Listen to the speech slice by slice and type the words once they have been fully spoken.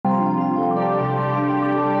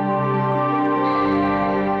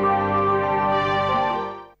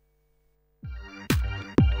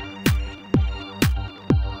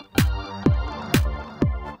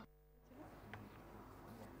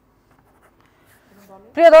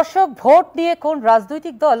প্রিয় দর্শক, ভোট নিয়ে কোন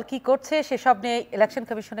রাজনৈতিক দল কি করছে সেসব নিয়ে ইলেকশন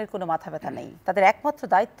কমিশনের কোনো মাথা ব্যথা নেই। তাদের একমাত্র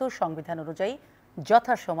দায়িত্ব সংবিধান অনুযায়ী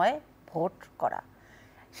যথাসময়ে ভোট করা।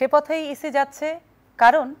 সে পথেই ইসি যাচ্ছে,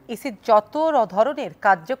 কারণ ইসির যত ধরনের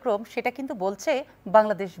কার্যক্রম সেটা কিন্তু বলছে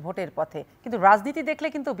বাংলাদেশ ভোটের পথে। কিন্তু রাজনীতি দেখলে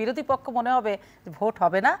কিন্তু বিরোধী পক্ষ মনে হবে ভোট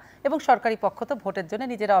হবে না, এবং সরকারি পক্ষ তো ভোটের জন্য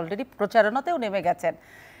নিজেরা অলরেডি প্রচারণাতেও নেমে গেছেন।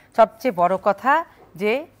 সবচেয়ে বড় কথা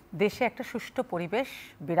যে দেশে একটা সুষ্ঠু পরিবেশ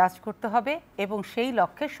বিরাজ করতে হবে, এবং সেই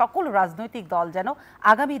লক্ষ্যে সকল রাজনৈতিক দল যেন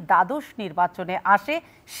আগামী দ্বাদশ নির্বাচনে আসে,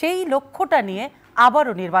 সেই লক্ষ্যটা নিয়ে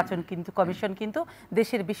আবারও নির্বাচন কমিশন কিন্তু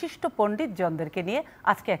দেশের বিশিষ্ট পণ্ডিতজনদেরকে নিয়ে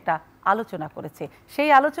আজকে একটা আলোচনা করেছে। সেই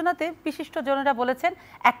আলোচনাতে বিশিষ্টজনেরা বলেছেন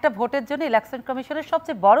একটা ভোটের জন্য ইলেকশন কমিশনের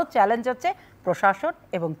সবচেয়ে বড় চ্যালেঞ্জ হচ্ছে প্রশাসন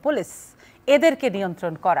এবং পুলিশ, এদেরকে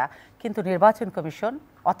নিয়ন্ত্রণ করা। কিন্তু নির্বাচন কমিশন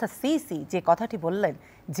অর্থাৎ সিইসি যে কথাটি বললেন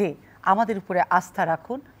যে আমাদের উপরে আস্থা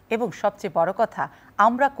রাখুন, এবং সবচেয়ে বড় কথা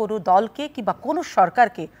আমরা কোনো দলকে কিংবা কোনো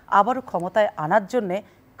সরকারকে আবারও ক্ষমতায় আনার জন্যে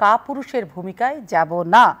কাপুরুষের ভূমিকায় যাব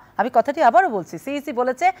না। আমি কথাটি আবারও বলছি, সিইসি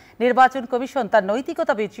বলেছে নির্বাচন কমিশন তার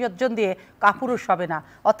নৈতিকতা বিসর্জন দিয়ে কাপুরুষ হবে না।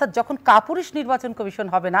 অর্থাৎ যখন কাপুরুষ নির্বাচন কমিশন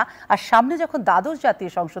হবে না, আর সামনে যখন দ্বাদশ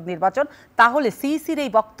জাতীয় সংসদ নির্বাচন, তাহলে সিইসির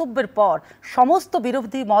এই বক্তব্যের পর সমস্ত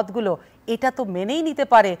বিরোধী মতগুলো এটা তো মেনেই নিতে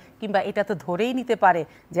পারে, কিংবা এটা তো ধরেই নিতে পারে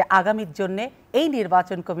যে আগামীর জন্যে এই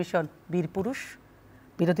নির্বাচন কমিশন বীরপুরুষ।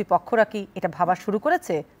 বিরোধী পক্ষরা কি এটা ভাবা শুরু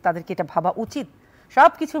করেছে? তাদেরকে এটা ভাবা উচিত।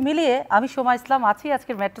 সব কিছু মিলিয়ে আমি সোমা ইসলাম আছি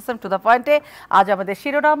আজকের মেট্রোসম টু দ্য পয়েন্টে। আজ আমাদের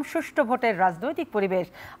শিরোনাম সুষ্ঠু ভোটের রাজনৈতিক পরিবেশ।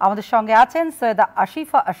 আমাদের সঙ্গে আছেন সৈয়দা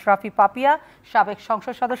আসিফা আশরাফি পাপিয়া, সাবেক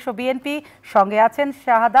সংসদ সদস্য বিএনপি। সঙ্গে আছেন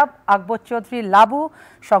শাহাদাব আকবর চৌধুরী লাবু,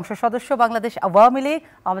 সংসদ সদস্য বাংলাদেশ আওয়ামী লীগ।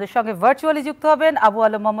 আমাদের সঙ্গে ভার্চুয়ালি যুক্ত হবেন আবু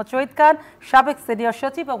আলম মোহাম্মদ শহীদ খান, সাবেক সিনিয়র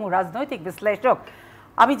সচিব এবং রাজনৈতিক বিশ্লেষক।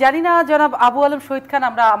 আমি জানি না জনাব আবু আলম শহীদ খান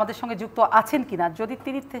আমাদের সঙ্গে যুক্ত আছেন কিনা, যদি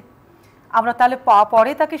তিনি আমরা তাহলে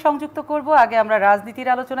পরে তাকে সংযুক্ত করব। আগে আমরা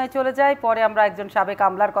রাজনীতির আলোচনায় চলে যাই, পরে আমরা একজন সাবেক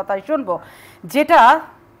আমলার কথাই শুনবো। যেটা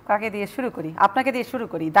কাকে দিয়ে শুরু করি? আপনাকে দিয়ে শুরু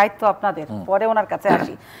করি, দায়িত্ব আপনাদের, পরে ওনার কাছে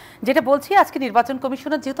আসি। যেটা বলছি, আজকে নির্বাচন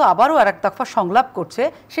কমিশনার যেহেতু আবারও আর এক দফা সংলাপ করছে,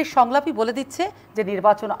 সেই সংলাপই বলে দিচ্ছে যে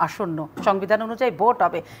নির্বাচন আসন্ন, সংবিধান অনুযায়ী ভোট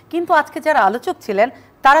হবে। কিন্তু আজকে যারা আলোচক ছিলেন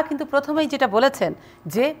তারা কিন্তু প্রথমেই যেটা বলেছেন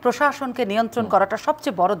যে প্রশাসনকে নিয়ন্ত্রণ করাটা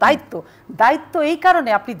সবচেয়ে বড় দায়িত্ব। এই কারণে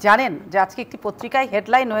আপনি জানেন যে আজকে একটি পত্রিকায়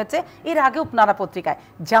হেডলাইন হয়েছে, এর আগেও নানা পত্রিকায়,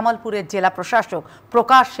 জামালপুরের জেলা প্রশাসক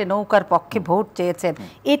প্রকাশ্যে নৌকার পক্ষে ভোট চেয়েছেন।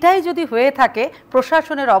 এটাই যদি হয়ে থাকে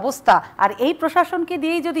প্রশাসনের অবস্থা, আর এই প্রশাসনকে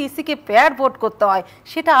দিয়েই যদি ইসিকে ফেয়ার ভোট করতে হয়,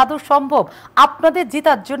 সেটা আদৌ সম্ভব? আপনাদের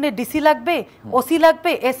জেতার জন্য ডিসি লাগবে, ওসি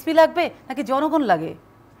লাগবে, এসপি লাগবে, নাকি জনগণ লাগে?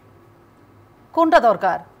 কোনটা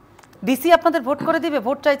দরকার? ডিসি আপনাদের ভোট করে দিবে?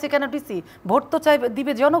 ভোট চাইছে কেন ডিসি? ভোট তো চাইবে,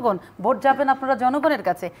 দিবে জনগণ, ভোট যাবেন আপনারা জনগণের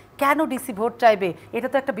কাছে। কেন ডিসি ভোট চাইবে? এটা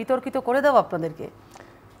তো একটা বিতর্কিত করে দাও আপনাদেরকে।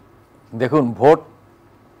 দেখুন, ভোট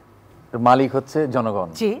মালিক হচ্ছে জনগণ।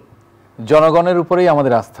 জি, জনগণের উপরেই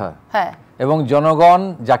আমাদের আস্থা। হ্যাঁ, এবং জনগণ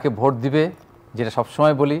যাকে ভোট দিবে, যেটা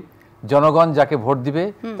সবসময় বলি, জনগণ যাকে ভোট দিবে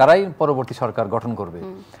তারাই পরবর্তী সরকার গঠন করবে।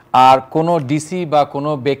 আর কোনো ডিসি বা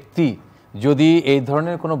কোনো ব্যক্তি যদি এই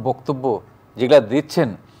ধরনের কোনো বক্তব্য যেগুলা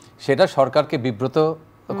দিচ্ছেন, সেটা সরকারকে বিব্রত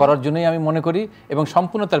করার জন্যই আমি মনে করি, এবং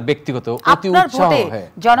সম্পূর্ণ তার ব্যক্তিগত অতি উৎসাহ।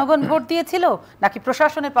 জনগণ ভোট দিয়েছিল নাকি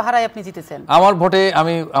প্রশাসনের পাহারায় আপনি জিতেছেন? আমার ভোটে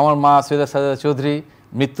আমার মা সৈয়দা সাজেদা চৌধুরী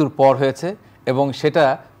মৃত্যুর পর হয়েছে, এবং সেটা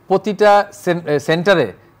প্রতিটা সেন্টারে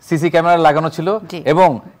সিসি ক্যামেরা লাগানো ছিল, এবং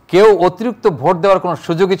কেউ অতিরিক্ত ভোট দেওয়ার কোনো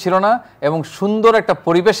সুযোগই ছিল না, এবং সুন্দর একটা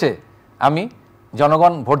পরিবেশে আমি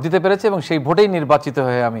জনগণ ভোট দিতে পেরেছে, এবং সেই ভোটেই নির্বাচিত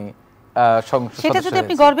হয়ে আমি সেটা যদি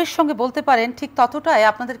আপনি গর্বের সঙ্গে বলতে পারেন, ঠিক ততটাই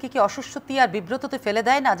আপনাদেরকে কি অস্বস্তি আর বিব্রততে ফেলে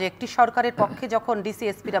দেয় না যে একটি সরকারের পক্ষে যখন ডিসি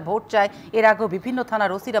এসপিরা ভোট চায়, এর আগেও বিভিন্ন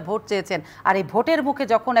থানার ওসিরা ভোট চেয়েছেন, আর এই ভোটের মুখে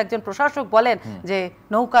যখন একজন প্রশাসক বলেন যে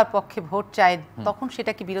নৌকার পক্ষে ভোট চায়, তখন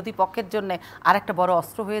সেটা কি বিরোধী পক্ষের জন্য আর একটা বড়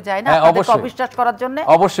অস্ত্র হয়ে যায় না আপনাদেরকে অবিশ্বাস করার জন্য?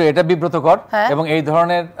 অবশ্যই এটা বিব্রতকর, এবং এই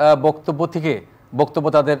ধরনের বক্তব্য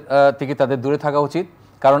তাদের দূরে থাকা উচিত।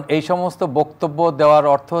 কারণ এই সমস্ত বক্তব্য দেওয়ার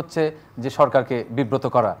অর্থ হচ্ছে যে সরকারকে বিব্রত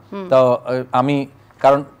করা। তো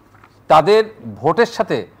কারণ তাদের ভোটের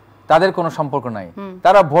সাথে তাদের কোনো সম্পর্ক নাই।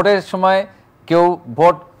 তারা ভোটের সময় কেউ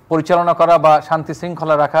ভোট পরিচালনা করা বা শান্তি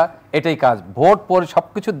শৃঙ্খলা রাখা, এটাই কাজ। ভোট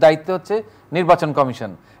সবকিছুর দায়িত্ব হচ্ছে নির্বাচন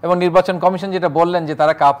কমিশন, এবং নির্বাচন কমিশন যেটা বললেন যে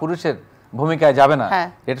তারা কাপুরুষের ভূমিকায় যাবে না,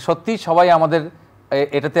 এটা সত্যি সবাই আমাদের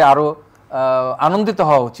এটাতে আরো আনন্দিত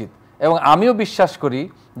হওয়া উচিত। এবং আমিও বিশ্বাস করি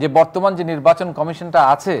যে বর্তমান যে নির্বাচন কমিশনটা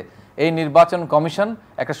আছে, এই নির্বাচন কমিশন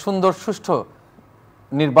একটা সুন্দর সুষ্ঠু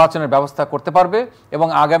নির্বাচনের ব্যবস্থা করতে পারবে, এবং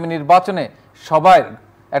আগামী নির্বাচনে সবাই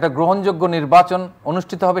একটা গ্রহণযোগ্য নির্বাচন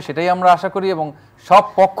অনুষ্ঠিত হবে, সেটাই আমরা আশা করি। এবং সব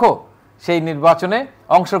পক্ষ সেই নির্বাচনে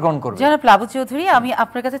অংশগ্রহণ করবে। জনাব লাবু চৌধুরী, আমি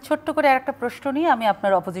আপনার কাছে ছোট্ট করে একটা প্রশ্ন নিয়ে আমি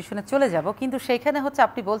আপনার অপোজিশনে চলে যাব, কিন্তু সেইখানে হচ্ছে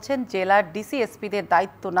আপনি বলছেন জেলার ডিসি এসপিদের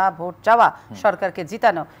দায়িত্ব না ভোট চাওয়া, সরকারকে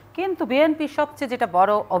জিতানো, কিন্তু বিএনপির সবচেয়ে যেটা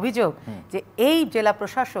বড় অভিযোগ যে এই জেলা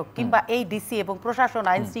প্রশাসক কিংবা এই ডিসি এবং প্রশাসন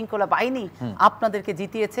আইন শৃঙ্খলা বাহিনী আপনাদেরকে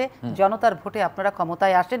জিতিয়েছে, জনতার ভোটে আপনারা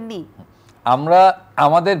ক্ষমতায় আসেননি।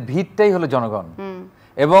 আমাদের ভিতটাই হলো জনগণ,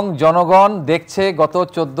 এবং জনগণ দেখছে গত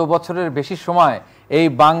 14 বছরের বেশি সময় এই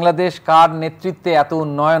বাংলাদেশ কার নেতৃত্বে এত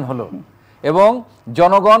উন্নয়ন হলো, এবং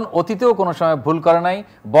জনগণ অতীতেও কোনো সময় ভুল করে নাই।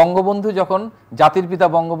 বঙ্গবন্ধু যখন, জাতির পিতা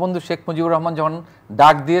বঙ্গবন্ধু শেখ মুজিবুর রহমান যখন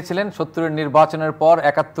ডাক দিয়েছিলেন 70-এর নির্বাচনের পর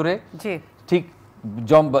 71-এ, ঠিক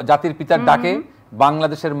জাতির পিতার ডাকে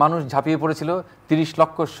বাংলাদেশের মানুষ ঝাঁপিয়ে পড়েছিল। 30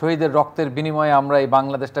 লক্ষ শহীদের রক্তের বিনিময়ে আমরা এই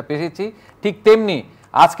বাংলাদেশটা পেয়েছি। ঠিক তেমনি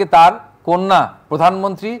আজকে তার কন্যা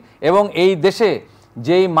প্রধানমন্ত্রী, এবং এই দেশে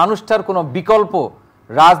যেই মানুষটার কোনো বিকল্প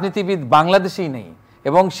রাজনীতিবিদ বাংলাদেশেই নেই,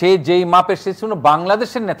 এবং সে যেই মাপের, সে শুধু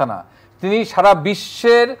বাংলাদেশের নেতা না, তিনি সারা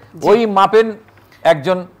বিশ্বের ওই মাপের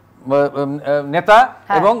একজন নেতা,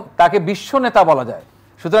 এবং তাকে বিশ্ব নেতা বলা যায়।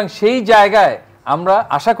 সুতরাং সেই জায়গায় আমরা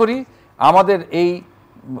আশা করি আমাদের এই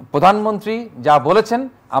প্রধানমন্ত্রী যা বলেছেন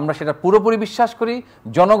আমরা সেটা পুরোপুরি বিশ্বাস করি।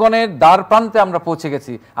 জনগণের দ্বার প্রান্তে আমরা পৌঁছে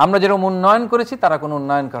গেছি। আমরা যেরকম উন্নয়ন করেছি তারা কোনো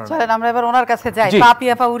উন্নয়ন করে না। আমরা এবার ওনার কাছে যাই।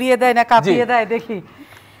 পাপিয়া উড়িয়ে দেয় না কাঁপিয়ে দেয়, দেখি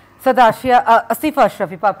আসিফা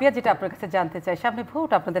আশরাফি পাপিয়া, যেটা আপনার কাছে জানতে চাই, সামনে ভোট,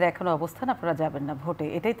 আপনাদের এখনো অবস্থান, আপনারা যাবেন না ভোটে,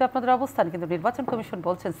 এটাই তো আপনাদের অবস্থান, কিন্তু নির্বাচন কমিশন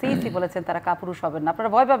বলছেন, সিইসি বলেছেন তারা কাপুরুষ হবেন না, আপনারা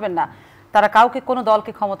ভয় পাবেন না, তারা কাউকে কোনো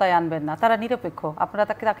দলকে ক্ষমতায় আনবেন না, তারা নিরপেক্ষ, আপনারা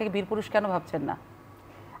তাকে বীরপুরুষ কেন ভাবছেন না?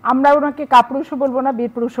 আমরা ওনাকে কাপুরুষও বলবো না,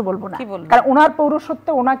 বীরপুরুষও বলবো না, কারণ ওনার পৌরসত্ব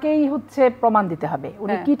ওনাকেই হচ্ছে প্রমাণ দিতে হবে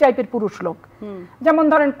উনি কি টাইপের পুরুষ লোক। যেমন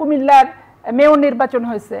ধরেন কুমিল্লার মেয়র নির্বাচন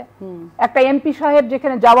হয়েছে, একটা এমপি সাহেব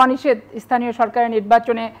যেখানে যাওয়া নিষেধ, স্থানীয় সরকারের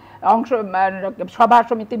নির্বাচনে অংশ, সভা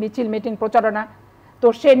সমিতি, মিছিল, মিটিং, প্রচারণা, তো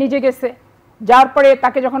সে নিজে গেছে, যাওয়ার পরে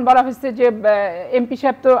তাকে যখন বলা হয়েছে যে এমপি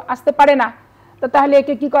সাহেব তো আসতে পারে না, তো তাহলে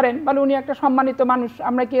একে কি করেন, বলে উনি একটা সম্মানিত মানুষ,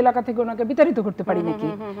 আমরা কি এলাকা থেকে ওনাকে বিতাড়িত করতে পারি নাকি?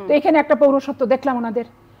 তো এখানে একটা পৌরসত্ব দেখলাম ওনাদের।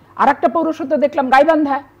 আর একটা পৌরসত্ব দেখলাম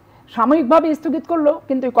গাইবান্ধা, সাময়িকভাবে স্থগিত করলো,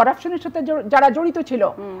 কিন্তু করাপশনের সাথে যারা জড়িত ছিল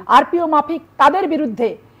আরপিও মাফিক, তাদের বিরুদ্ধে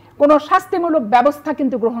কোনো শাস্তিমূলক ব্যবস্থা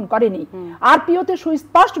কিন্তু গ্রহণ করেনি। আরপিওতে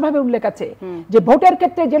সুস্পষ্টভাবে উল্লেখ আছে যে ভোটের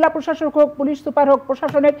ক্ষেত্রে জেলা প্রশাসক হোক, পুলিশ সুপার হোক,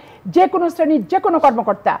 প্রশাসনের যে কোনো শ্রেণীর যে কোনো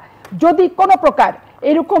কর্মকর্তা যদি কোনো প্রকার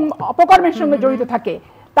এরকম অপকর্মের সঙ্গে জড়িত থাকে,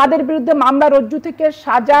 তাদের বিরুদ্ধে মামলা রজ্জু থেকে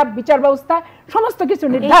সাজা, বিচার ব্যবস্থা সমস্ত কিছু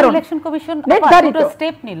নির্ধারণ। ইলেকশন কমিশন দুটো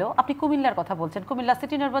স্টেপ নিল। আপনি কুমিল্লার কথা বলছেন, কুমিল্লা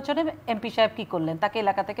সিটি নির্বাচনে এমপি সাহেব কি করলেন, তাকে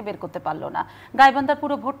এলাকা থেকে বের করতে পারলো না, গাইবান্ধার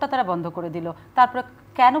পুরো ভোটটা তারা বন্ধ করে দিল, তারপরে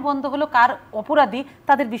কেন বন্ধ হলো, কার অপরাধী,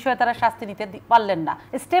 তাদের বিষয়ে তারা শাস্তি নিতে পারলেন না,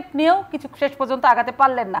 স্টেপ নিয়েও কিছু শেষ পর্যন্ত আগাতে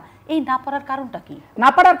পারলেন না। এই না পারার কারণটা কি? না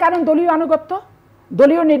পারার কারণ দলীয় আনুগত্য,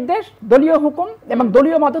 দলীয় নির্দেশ, দলীয় হুকুম এবং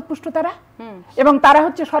দলীয় মদতপুষ্ট তারা, এবং তারা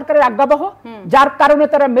হচ্ছে সরকারের আজ্ঞাবহ, যার কারণে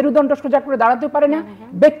তারা মেরুদণ্ড সোজা করে দাঁড়াতে পারে না,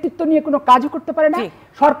 ব্যক্তিত্ব নিয়ে কোনো কাজও করতে পারে না।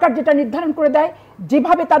 সরকার যেটা নির্ধারণ করে দেয়,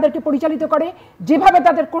 যেভাবে তাদেরকে পরিচালিত করে, যেভাবে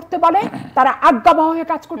তাদের করতে বলে, তারা আজ্ঞাবহ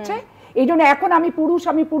হয়ে কাজ করছে। এই জন্য এখন আমি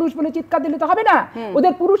পুরুষ বলে চিৎকার দিলে তো হবে না।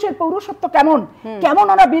 ওদের পুরুষের পৌরসত্ব কেমন কেমন,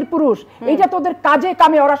 ওরা বীর পুরুষ, এইটা তো ওদের কাজে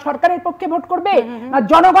কামে, ওরা সরকারের পক্ষে ভোট করবে না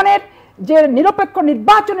জনগণের যে নিরপেক্ষ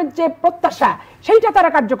নির্বাচনের যে প্রত্যাশা সেইটা তারা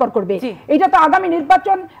কার্যকর করবে। এইটা তো আগামী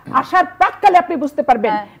নির্বাচন আসার প্রাককালে আপনি বুঝতে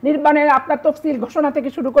পারবেন, নির্বাচনের আপনার তফসিল ঘোষণা থেকে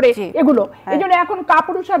শুরু করে এগুলো। এই জন্য এখন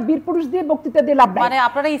কাপুরুষ আর বীর পুরুষ দিয়ে বক্তৃতা দিয়ে লাভ নাই। মানে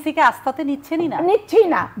আপনারা ইসিকে আস্থাতে নিচ্ছেনই না? নিচ্ছি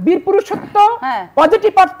না। বীর পুরুষত্ব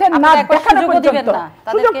পজিটিভ অর্থে না দেখানো পর্যন্ত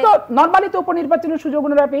সুযোগ তো নরমালি তো উপনির্বাচনের সুযোগ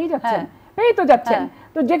ওনারা পেয়ে যাচ্ছেন, পেয়ে তো যাচ্ছেন।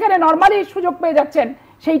 তো যেখানে নরমালি সুযোগ পেয়ে যাচ্ছেন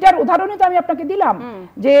সেইটার উদাহরণই তো আমি আপনাকে দিলাম,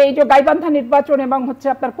 যে এই যে গাইবান্ধা নির্বাচন এবং হচ্ছে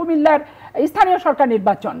আপনার কুমিল্লার স্থানীয় সরকার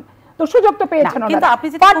নির্বাচন, তো সুযোগ তো পেয়েছেন। কিন্তু আপনি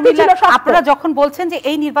যেটা আপনারা যখন বলছেন যে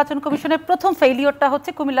এই নির্বাচন কমিশনের প্রথম ফেইলিয়রটা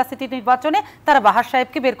হচ্ছে কুমিল্লা সিটি নির্বাচনে, তারা বাহার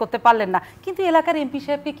সাহেবকে বের করতে পারলেন না, কিন্তু এলাকার এমপি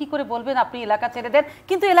সাহেবকে কি করে বলবেন আপনি এলাকা ছেড়ে দেন?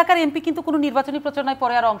 কিন্তু এলাকার এমপি কিন্তু কোনো নির্বাচনী প্রচারণায়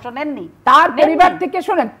পরে আর অংশ নেননি, তার পরিবার থেকে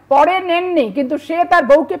শোনেন পরে নেননি, কিন্তু সে তার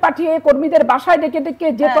বউকে পাঠিয়ে কর্মীদের বাসায় ডেকে ডেকে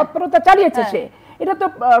যে তৎপরতা চালিয়েছে সে, এটা তো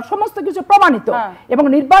সমস্ত কিছু প্রমাণিত। এবং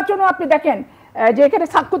নির্বাচনও আপনি দেখেন যে এখানে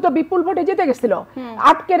সাক্ষ্য তো বিপুল ভোটে জিতে গেছিল,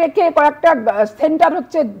 আটকে রেখে কয়েকটা সেন্টার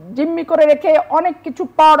হচ্ছে জিম্মি করে রেখে অনেক কিছু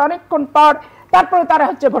পর অনেকক্ষণ পর তারপরে তারা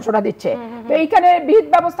হচ্ছে ঘোষণা দিচ্ছে। তো এইখানে বিহিত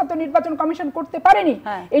ব্যবস্থা তো নির্বাচন কমিশন করতে পারেনি।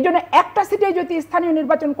 এই জন্য একটা সিটে যদি স্থানীয়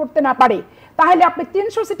নির্বাচন করতে না পারে, তাহলে আপনি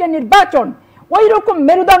 300 সিটের নির্বাচন ওই রকম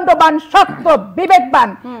মেরুদণ্ডবান, শক্ত, বিবেকবান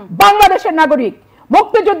বাংলাদেশের নাগরিক,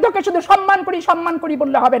 মুক্তিযুদ্ধকে শুধু সম্মান করি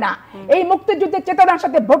বললে হবে না, এই মুক্তিযুদ্ধের চেতনার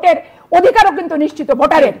সাথে ভোটের অধিকারও কিন্তু নিশ্চিত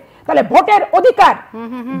ভোটারের। তাহলে ভোটের অধিকার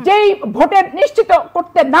যেই ভোটের নিশ্চিত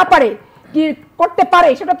করতে না পারে, কি করতে পারে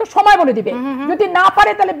সেটা তো সময় বলে দিবে। যদি না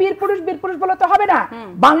পারে তাহলে বীর পুরুষ বলে তো হবে না,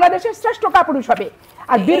 বাংলাদেশের শ্রেষ্ঠ কাপুরুষ হবে।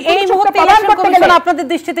 আর এই মুহূর্তে ইলেকশন কমিশন আপনাদের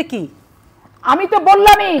দৃষ্টিতে কি? আমি তো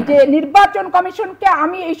বললামই যে নির্বাচন কমিশনকে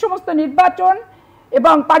আমি এই সমস্ত নির্বাচন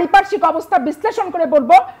এবং পারিপার্শ্বিক অবস্থা বিশ্লেষণ করে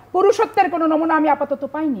বলবো পুরুষত্বের কোনো নমুনা আমি আপাতত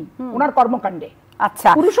পাইনি ওনার কর্মকাণ্ডে। আচ্ছা,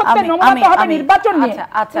 পুরুষত্বের নমুনা তো হবে নির্বাচন নিয়ে,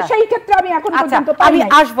 সেই ক্ষেত্রে আমি এখন পর্যন্ত পাইনি। আমি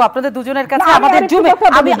আসবো আপনাদের দুজনের কাছে, আমাদের জুমে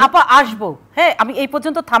আমি আপা আসবো। হ্যাঁ, আমি এই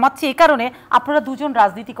পর্যন্ত থামাচ্ছি এই কারণে আপনারা দুজন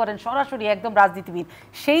রাজনীতি করেন, সরাসরি একদম রাজনীতিবিদ,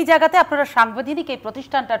 সেই জায়গাতে আপনারা সাংবিধানিক এই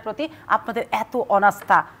প্রতিষ্ঠানটার প্রতি আপনাদের এত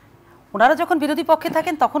অনাস্থা। ওনারা যখন বিরোধী পক্ষে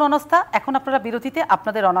থাকেন তখন অনাস্থা, এখন আপনারা বিরোধীতে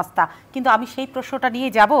আপনাদের অনাস্থা। কিন্তু আমি সেই প্রশ্নটা নিয়ে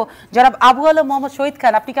যাব। যারা আবু আলম মোহাম্মদ শহীদ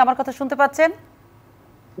খান, আপনি কি আমার কথা শুনতে পাচ্ছেন?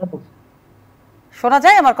 শোনা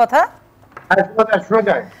যায় আমার কথা? শোনা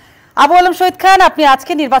যায়। আবু আলম শহীদ খান, আপনি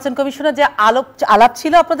আজকে নির্বাচন কমিশনের যে আলাপ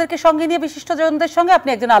ছিল আপনাদেরকে সঙ্গে নিয়ে বিশিষ্টজনদের সঙ্গে, আপনি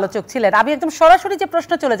একজন আলোচক ছিলেন। আমি একদম সরাসরি যে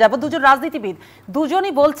প্রশ্ন চলে যাব, দুজন রাজনীতিবিদ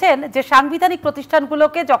দুজনই বলছেন যে সাংবিধানিক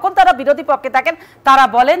প্রতিষ্ঠানগুলোকে যখন তারা বিরোধী পক্ষে থাকেন তারা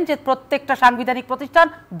বলেন যে প্রত্যেকটা সাংবিধানিক প্রতিষ্ঠান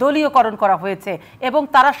দলীয়করণ করা হয়েছে এবং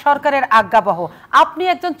তারা সরকারের আজ্ঞাবহ। আপনি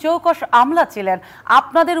একজন চৌকস আমলা ছিলেন,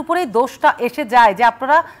 আপনাদের উপরেই দোষটা এসে যায় যে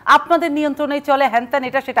আপনারা আপনাদের নিয়ন্ত্রণেই চলে হ্যানত্যান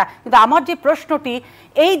এটা সেটা। কিন্তু আমার যে প্রশ্নটি,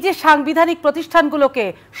 এই যে সাংবিধানিক প্রতিষ্ঠানগুলোকে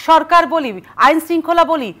সরকার বলি, আইন শৃঙ্খলা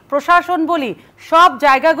বলি, প্রশাসন বলি, সব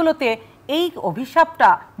জায়গাগুলোতে এই অভিশাপটা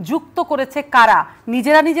যুক্ত করেছে কারা?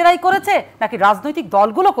 নিজেরাই করেছে নাকি রাজনৈতিক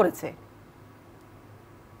দলগুলো করেছে?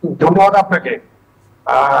 ধন্যবাদ আপনাকে।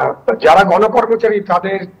 যারা গণকর্মচারী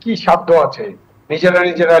তাদের কি সাধ্য আছে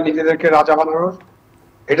নিজেরা নিজেদেরকে রাজা বানানোর?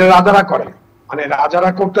 এটা রাজারা করে। মানে রাজারা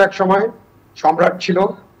করতো এক সময়, সম্রাট ছিল,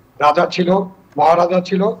 রাজা ছিল, মহারাজা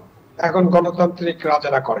ছিল, এখন গণতান্ত্রিক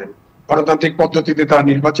রাজারা করেন। গণতান্ত্রিক পদ্ধতিতে তারা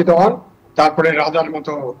নির্বাচিত হন, তারপরে রাজার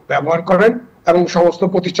মতো ব্যবহার করেন এবং সমস্ত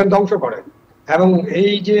প্রতিষ্ঠান ধ্বংস করেন। এবং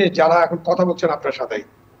এই যে যারা এখন কথা বলছেন আপনার সাথে,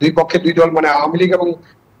 দুই পক্ষে দুই দল, মানে আওয়ামী লীগ এবং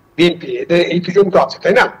বিএনপি, এদের এই দুজন তো আছে,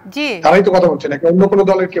 তাই না? তারাই তো কথা বলছেন, অন্য কোনো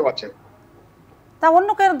দলের কেউ আছে তা? অন্য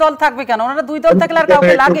কোনো দল থাকবে কেন? ওনারা দুই দল থাকলে আর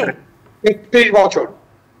কাউকে লাগে?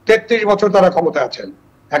 33 বছর তারা ক্ষমতায় আছেন।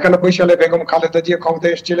 91 সালে বেগম খালেদা জিয়া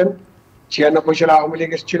ক্ষমতায় এসেছিলেন, 96 সালে আওয়ামী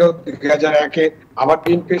লীগ এসেছিল, 2001-এ আবার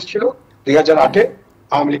বিএনপি এসেছিল, 2008-এ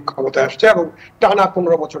আওয়ামী লীগ ক্ষমতায় আসছে এবং টানা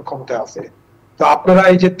 15 বছর ক্ষমতায় আছে। তো আপনারা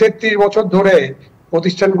এই যে 33 বছর ধরে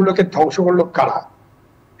প্রতিষ্ঠানগুলোকে ধ্বংস করলো কারা?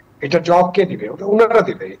 এটা জবাব কে দিবে? ওটা ওনারা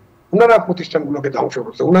দিবে। ওনারা প্রতিষ্ঠানগুলোকে ধ্বংস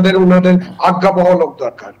করছে। ওনাদের আজ্ঞাবহ লোক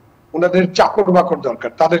দরকার, ওনাদের চাকর বাকর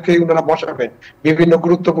দরকার, তাদেরকে ওনারা বসাবেন বিভিন্ন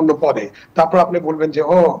গুরুত্বপূর্ণ পদে। তারপর আপনি বলবেন যে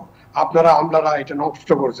ও আপনারা আমলারা এটা নষ্ট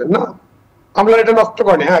করছেন। না, আমলারা এটা নষ্ট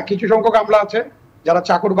করেনি। হ্যাঁ, কিছু সংখ্যক আমলা আছে যারা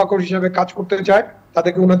চাকর বাকর হিসেবে কাজ করতে চায়,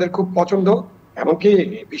 তাদেরকে ওনাদের খুব পছন্দ। এমনকি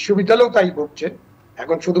বিশ্ববিদ্যালয়েও তাই ঘটছে।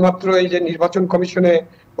 এখন শুধুমাত্র এই যে নির্বাচন কমিশনে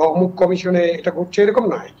বা অমুক কমিশনে এটা ঘটছে এরকম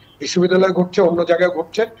নয়, বিশ্ববিদ্যালয়ে ঘটছে, অন্য জায়গায়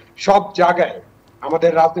ঘটছে। সব জায়গায়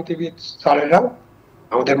আমাদের রাজনীতিবিদ স্যারেরা,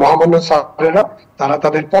 আমাদের মহামান্য স্যারেরা, তারা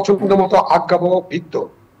তাদের পছন্দ মতো আজ্ঞাবহ ভিত্ত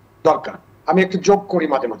দরকার। আমি একটু যোগ করি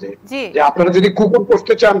মাঝে মাঝে যে আপনারা যদি কুকুর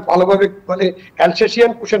পুষতে চান ভালোভাবে, মানে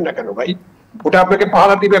অ্যালসেশিয়ান পুষেন না কেন ভাই, ওটা আপনাকে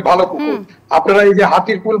পাহারা দিবে ভালো কুকুর। আপনারা এই যে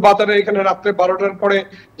হাতির পুল বাজারে এখানে রাত্রে 12টার পরে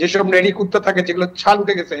যেসব নেড়ি কুত্তা থাকে, যেগুলো ছাল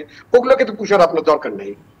উঠে গেছে, ওগুলোকে তো পুষার আপনার দরকার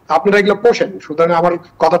নেই, আপনারা এগুলো পোষেন। সুতরাং আমার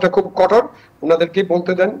কথাটা খুব কঠোর, ওনাদেরকে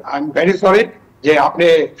বলতে দেন। আই এম ভেরি সরি যে আপনি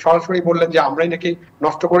সরাসরি বললেন যে আমরাই নাকি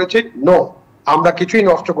নষ্ট করেছি। নো, আমরা কিছুই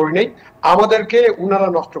নষ্ট করি নাই, আমাদেরকে উনারা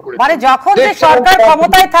নষ্ট করে। মানে যখন যে সরকার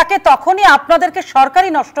ক্ষমতায় থাকে তখনই আপনাদেরকে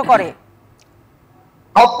সরকারই নষ্ট করে।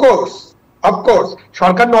 অফকোর্স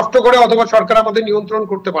সরকার নষ্ট করে, অথবা সরকার আমাদের নিয়ন্ত্রণ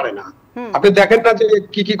করতে পারে না। আপনি দেখেন না যে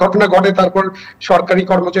কি কি ঘটনা ঘটে, তারপর সরকারি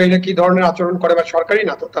কর্মচারীরা কি ধরনের আচরণ করে। বা সরকারি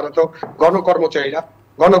না তো, তারা তো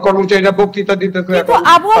গণকর্মচারীরা বক্তৃতা দিতে।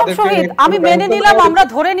 আবু শহীদ, আমি মেনে নিলাম, আমরা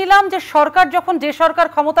ধরে নিলাম যে সরকার যখন যে সরকার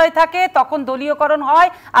ক্ষমতায় থাকে তখন দলীয়করণ হয়,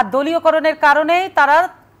 আর দলীয়করণের কারণেই তারা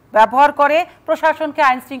ব্যবহার করে প্রশাসনকে,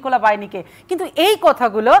 আইন শৃঙ্খলা বাহিনীকে। কিন্তু এই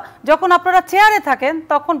কথাগুলো যখন আপনারা চেয়ারে থাকেন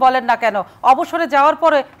তখন বলেন না কেন? অবসরে যাওয়ার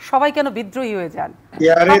পরে সবাই কেন বিদ্রোহী হয়ে যান?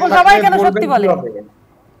 সবাই কেন সত্যি বলে?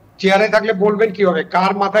 চেয়ারে থাকলে বলবেন কি হবে?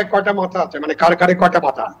 কার মাথায় কয়টা মাথা আছে, মানে কার কারে কয়টা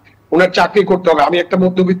মাথা? ওনার চাকরি করতে হবে। আমি একটা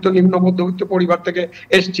মধ্যবিত্ত, নিম্ন মধ্যবিত্ত পরিবার থেকে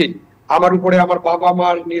এসেছি। আমার উপরে আমার বাবা মা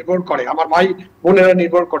নির্ভর করে, আমার ভাই বোনেরা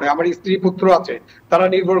নির্ভর করে, আমার স্ত্রী পুত্র আছে, তারা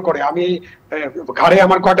নির্ভর করে। আমি ঘাড়ে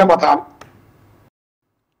আমার কয়টা মাথা?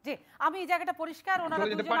 জি, আমি এই জায়গাটা পরিষ্কার, ওনারা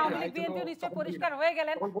দুজন আওয়ামী লীগ বিএনপি নিশ্চয় পরিষ্কার হয়ে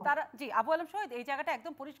গেলেন তারা। জি, আবু আলম শহীদ, এই জায়গাটা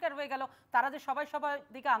একদম পরিষ্কার হয়ে গেল। তারা যে সবাই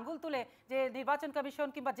দিকে আঙ্গুল তুলে যে নির্বাচন কমিশন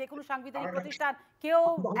কিংবা যে কোনো সাংবিধানিক প্রতিষ্ঠান কেউ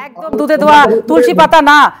একদম দুধে ধোয়া তুলসী পাতা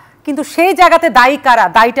না, কিন্তু সেই জায়গাতে দায়ী কারা?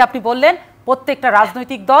 দায়ীটা আপনি বললেন প্রত্যেকটা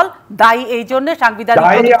রাজনৈতিক দল দায়ী এই জন্য সাংবিধানিক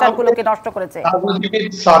প্রতিষ্ঠানগুলোকে নষ্ট করেছে।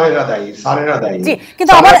 জি,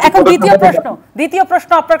 কিন্তু আমার এখন দ্বিতীয়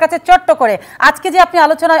প্রশ্ন আপনার কাছে চট্ট করে, আজকে যে আপনি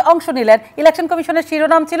আলোচনায় অংশ নিলেন, ইলেকশন কমিশনের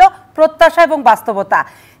শিরোনাম ছিল প্রত্যাশা এবং বাস্তবতা।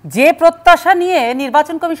 যে প্রত্যাশা নিয়ে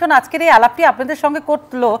নির্বাচন কমিশন আজকের এই আলাপটি আপনাদের সঙ্গে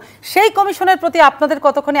করলো, সেই কমিশনের প্রতি আপনাদের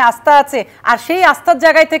কতখানি আস্থা আছে, আর সেই আস্থার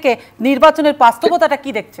জায়গায় থেকে নির্বাচনের বাস্তবতাটা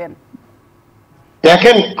কি দেখছেন?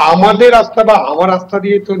 দেখেন, আমাদের আস্থা বা আমার আস্থা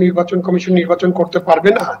দিয়ে তো নির্বাচন কমিশন নির্বাচন করতে পারবে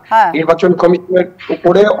না। নির্বাচন কমিশনের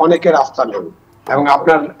উপরে অনেকের আস্থা নেই, এবং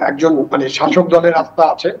আপনার একজন মানে শাসক দলের আস্থা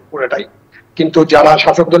আছে পুরোটাই, কিন্তু যারা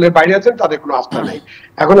শাসক দলের বাইরে আছেন তাদের কোনো আস্থা নেই।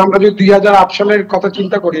 এখন আমরা যদি 2008 সালের কথা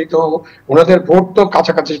চিন্তা করি, তো ওনাদের ভোট তো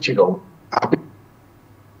কাছাকাছি ছিল।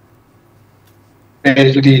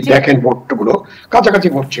 যদি দেখেন ভোটগুলো কাছাকাছি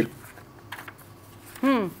ভোট ছিল।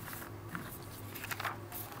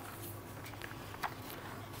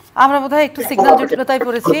 আমরা বোধহয় একটু সিগন্যাল জটিলতায়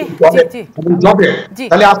পড়েছি।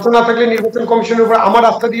 তাহলে আস্থা না থাকলে নির্বাচন কমিশনের উপর আমার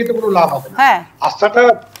আস্থা দিয়ে তো কোনো লাভ হবে না। আস্থাটা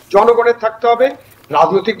জনগণের থাকতে হবে,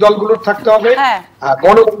 রাজনৈতিক দলগুলোর থাকতে হবে,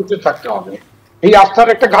 গণতন্ত্রের থাকতে হবে। এই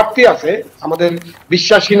আস্থার একটা ঘাটতি আছে, আমাদের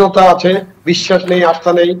বিশ্বাসহীনতা আছে, বিশ্বাস নেই,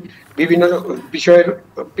 আস্থা নেই, বিভিন্ন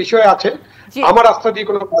বিষয়ে আছে। আমার আস্থা দিয়ে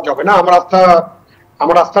কোনো কাজ হবে না,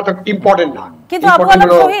 আমার আস্থাটা ইম্পর্টেন্ট না। কিন্তু আবু আলম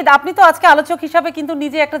শহীদ, আপনি তো আজকে আলোচক হিসাবে কিন্তু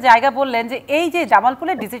নিজে একটা জায়গা বললেন যে এই যে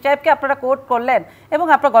জামালপুরের ডিসি সাহেবকে আপনারা কোর্ট করলেন, এবং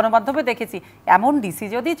আপনারা গণমাধ্যমে দেখেছি, এমন ডিসি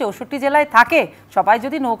যদি 64 জেলায় থাকে, সবাই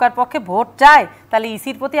যদি নৌকার পক্ষে ভোট চায়, তাহলে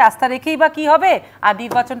ইসির প্রতি আস্থা রেখেই বা কি হবে, আর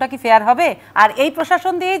নির্বাচনটা কি ফেয়ার হবে? আর এই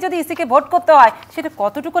প্রশাসন দিয়েই যদি ইসিকে ভোট করতে হয়, সেটা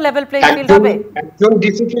কতটুকু লেভেল প্লেইং ফিল্ড হবে? একজন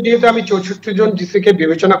ডিসিকে দিয়ে তো আমি 64 জন ডিসিকে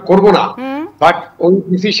বিবেচনা করব না, বাট ওই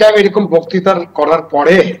ডিসি সাহেব এরকম বক্তৃতা করার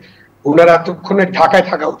পরে ওনার এতক্ষণে ঢাকায়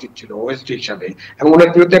থাকা উচিত ছিল ওএসডি হিসাবে, এবং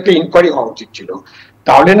ওনার বিরুদ্ধে একটা ইনকোয়ারি হওয়া উচিত ছিল।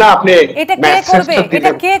 তাহলে না আপনি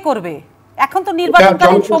এটা কে করবে? এখন তো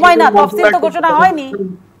নির্বাচনকালীন সময় না, তফসিল তো ঘোষণা হয়নি।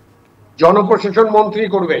 জনপ্রশাসন মন্ত্রী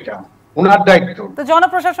করবে, এটা ওনার দায়িত্ব। তো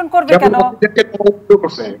জনপ্রশাসন করবে কেন?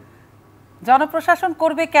 জনপ্রশাসন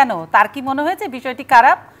করবে কেন? তার কি মনে হয়েছে বিষয়টি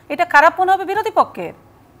খারাপ? এটা খারাপ মনে হবে বিরোধী পক্ষের?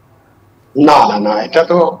 না না না, এটা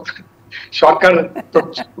তো সরকার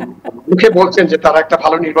মুখে বলছেন যে তারা একটা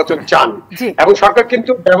ভালো নির্বাচন চান, এবং সরকার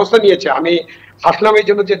কিন্তু ব্যবস্থা নিয়েছে। আমি হাসলাম এই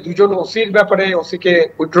জন্য যে 2 জন ওসির ব্যাপারে ওসিকে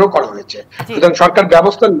উইথড্র করা হয়েছে, সুতরাং সরকার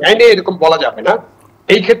ব্যবস্থা নেয়নি এরকম বলা যাবে না।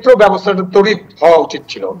 এই ক্ষেত্রেও ব্যবস্থাটা তড়িৎ হওয়া উচিত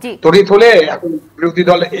ছিল। তড়িৎ হলে এখন বিরোধী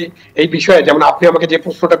দল এই বিষয়ে, যেমন আপনি আমাকে যে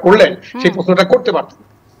প্রশ্নটা করলেন সেই প্রশ্নটা করতে পারতেন।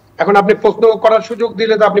 এখন আপনি প্রশ্ন করার সুযোগ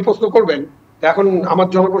দিলে তো আপনি প্রশ্ন করবেন। এখন আমার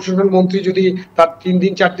জনপ্রশাসন মন্ত্রী যদি তার 3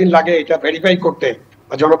 দিন 4 দিন লাগে এটা ভেরিফাই করতে,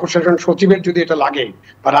 বা জনপ্রশাসন সচিবের যদি এটা লাগে,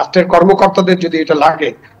 বা রাষ্ট্রের কর্মকর্তাদের যদি এটা লাগে,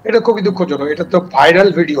 এটা খুবই দুঃখজনক। এটা তো ভাইরাল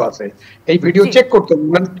ভিডিও আছে, এই ভিডিও চেক করতে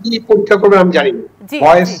মানে কি পরীক্ষা করবেন আমি জানি না,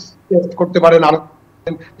 ভয়েস টেস্ট করতে পারেন আর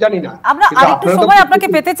জানি না। আমরা আরেকটু সময় আপনাকে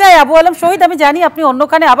পেতে চাই আবু আলম শহীদ। আমি জানি আপনি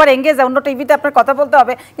অন্যখানে আবার এঙ্গেজ, অন্য টিভিতে আপনার কথা বলতে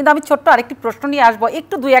হবে, কিন্তু আমি ছোট্ট আরেকটি প্রশ্ন নিয়ে আসবো,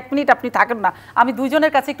 একটু 2-1 মিনিট আপনি থাকেন না, আমি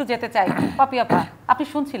দুইজনের কাছে একটু যেতে চাই। পাপি আপা, আপনি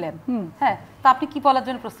শুনছিলেন, হ্যাঁ, তো আপনি কি বলার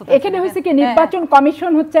জন্য প্রস্তুত? এখানে হয়েছে কি, নির্বাচন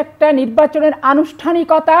কমিশন হচ্ছে একটা নির্বাচনের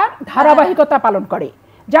আনুষ্ঠানিকতার ধারাবাহিকতা পালন করে।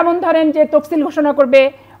 যেমন ধরেন যে তফসিল ঘোষণা করবে,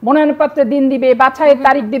 মনোনয়নপত্রের দিন দিবে, বাছাইয়ের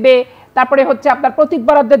তারিখ দিবে, তারপরে হচ্ছে আপনার প্রতীক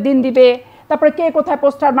বরাদ্দের দিন দিবে, তারপরে কে কোথায়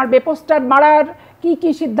পোস্টার মারবে, পোস্টার মারার কি কি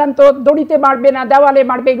সিদ্ধান্ত, দড়িতে মারবে না দেওয়ালে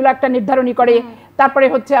মারবে, এগুলো একটা নির্ধারণী করে। তারপরে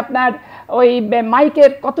হচ্ছে আপনার ওই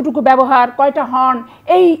মাইকের কতটুকু ব্যবহার, কয়টা হর্ন,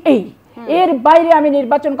 এর বাইরে আমি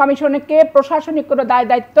নির্বাচন কমিশনকে প্রশাসনিক কোনো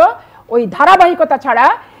দায়িত্ব, ওই ধারাবাহিকতা ছাড়া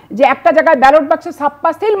যে একটা জায়গায় ব্যালট বাক্সে ছাপ্পা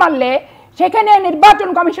সিল মারলে সেখানে নির্বাচন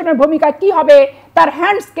কমিশনের ভূমিকা কি হবে, তার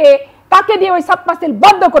হ্যান্ডসকে কাকে দিয়ে ওই ছাপ্পা সিল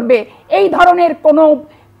বন্ধ করবে, এই ধরনের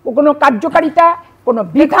কোনো কার্যকারিতা, কোন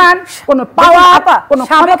বিধান, কোন পাওয়ার, কোন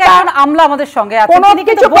ক্ষমতা আমলা আমাদের সঙ্গে আছে, তিনি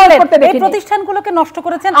কিন্তু বলেন এই প্রতিষ্ঠানগুলোকে নষ্ট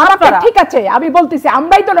করেছেন আপনারা। ঠিক আছে, আমি বলতেছি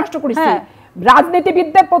আমরাই তো নষ্ট করেছি।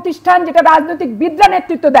 রাজনীতিবিদদের প্রতিষ্ঠান, যেটা রাজনীতিবিদরা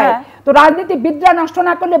নেতৃত্ব দেয়, তো রাজনীতিবিদরা নষ্ট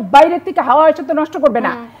না করলে বাইরে থেকে হাওয়া এসে তো নষ্ট করবে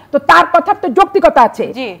না, তো তার কথার তো যৌক্তিকতা আছে।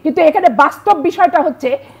 কিন্তু এখানে বাস্তব বিষয়টা হচ্ছে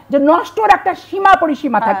যে নষ্টর একটা সীমা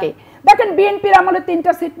পরিসীমা থাকে। দেখেন বিএনপির আমলে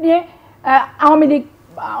 3টা সিট নিয়ে আওয়ামী লীগ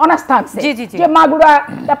অনাস্থা আছে, যে মাগুরা,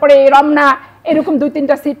 তারপরে রমনা, এরকম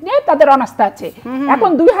 2-3টা সিট নিয়ে তাদের অনাস্থা আছে। এখন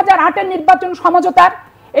 2008-এর নির্বাচন সমঝোতার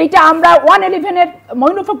এইটা আমরা 111-এর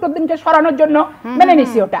মঈনুল ফখরুদ্দিনকে সরানোর জন্য মেনে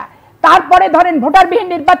নিছি ওটা। তারপরে ধরেন ভোটারবিহীন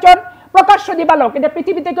নির্বাচন প্রকাশ্য দিবালোক, এটা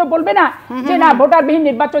পৃথিবীতে কেউ বলবে না যে না ভোটারবিহীন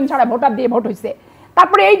নির্বাচন ছাড়া ভোটার দিয়ে ভোট হয়েছে।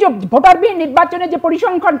 তারপরে এই যে ভোটারবিহীন নির্বাচনে যে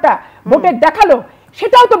পরিসংখ্যানটা ভোটের দেখালো,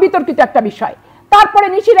 সেটাও তো বিতর্কিত একটা বিষয়। তারপরে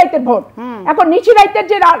নিশিরাইতের ভোট। এখন নিশিরাইতের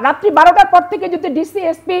যে রাত্রি 12টার পর থেকে যদি DC,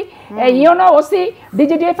 SP, YONO, OC,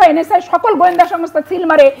 DGDFI, NSI সকল গোয়েন্দা সংস্থা সিল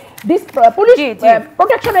মারে পুলিশ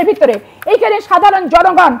প্রোটেকশনের ভিতরে, এইখানে সাধারণ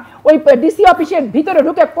জনগণ ওই ডিসি অফিসের ভিতরে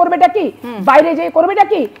ঢুকে করবেটা কি, বাইরে যেয়ে করবেটা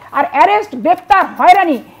কি? আর অ্যারেস্ট, গ্রেফতার,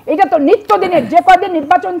 হয়রানি, এটা তো নিত্যদিনের। যে কদিন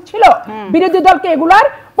নির্বাচন ছিল বিরোধী দলকে এগুলার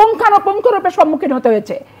পুঙ্খানুপুঙ্খ রূপে সম্মুখীন হতে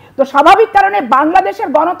হয়েছে। তো স্বাভাবিক কারণে বাংলাদেশের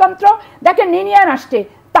গণতন্ত্র দেখেন নিনিয়ান আসছে,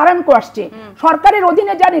 তারানকো আসছে। সরকারের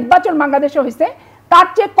অধীনে যা নির্বাচন বাংলাদেশে হয়েছে তার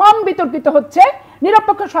চেয়ে কম বিতর্কিত হচ্ছে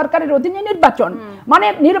নিরপেক্ষ সরকারের অধীনে নির্বাচন। মানে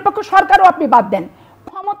নিরপেক্ষ সরকারও আপনি বাদ দেন,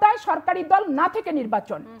 ক্ষমতায় সরকারি দল না থেকে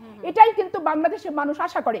নির্বাচন। এটাই কিন্তু বাংলাদেশের মানুষ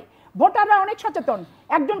আশা করে। ভোটাররা অনেক সচেতন,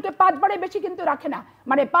 একজনকে 5 বারের বেশি কিন্তু রাখে না,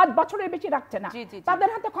 মানে 5 বছরের বেশি রাখছে না। তাদের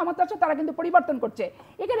হাতে ক্ষমতা আছে, তারা কিন্তু পরিবর্তন করছে।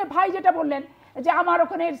 এখানে ভাই যেটা বললেন যে আমার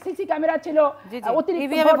ওখানে সিসি ক্যামেরা ছিল,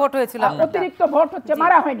 অতিরিক্ত ভোট হচ্ছে,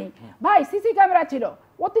 মারা হয়নি। ভাই সিসি ক্যামেরা ছিল,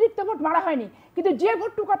 অতিরিক্ত ভোট মারা হয়নি, কিন্তু যে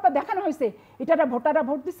ভোটটুকু আপনার দেখানো হয়েছে এটা ভোটাররা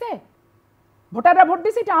ভোট দিছে? ভোটাররা ভোট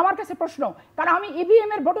দিছে? এটা আমার কাছে প্রশ্ন। কারণ আমি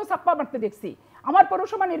ইভিএম এর ভোটও ছাপ্পা মারতে দেখছি। আমার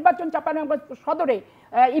পৌরসভা নির্বাচন চাঁপাইনবাবগঞ্জ সদরে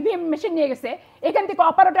ইভিএম মেশিন নিয়ে গেছে, এখান থেকে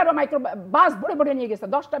অপারেটর ও মাইক্রো বাস ভরে ভরে নিয়ে গেছে,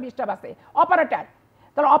 10টা 20টা বাসে অপারেটর।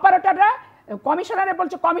 তাহলে অপারেটররা কমিশনারে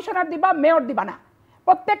বলছে কমিশনার দিবা, মেয়র দিবা না।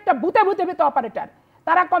 প্রত্যেকটা বুথে বুথে বুথে অপারেটর,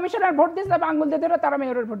 তারা কমিশনার ভোট দিচ্ছে, আঙ্গুল দিয়ে ধরে তারা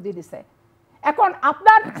মেয়রের ভোট দিয়ে দিচ্ছে। এখন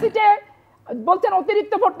আপনার সিটে বলছেন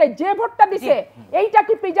অতিরিক্ত ভোট নেই, যে ভোটটা দিছে এইটা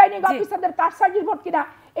কি প্রিজাইডিং অফিসারদের কারসাজির ভোট কিনা,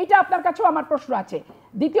 এইটা আপনার কাছেও আমার প্রশ্ন আছে।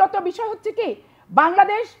 দ্বিতীয়ত বিষয় হচ্ছে কি,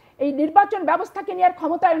 বাংলাদেশ এই নির্বাচন ব্যবস্থাকে নিয়ে,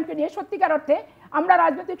 ক্ষমতায়নকে নিয়ে সত্যিকার অর্থে আমরা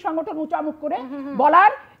রাজনৈতিক সংগঠন উঁচামুখ করে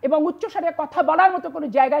বলার এবং উচ্চস্বরে কথা বলার মতো কোনো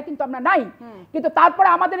জায়গায় কিন্তু আমরা নাই। কিন্তু তারপরে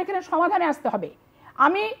আমাদের এখানে সমাধানে আসতে হবে।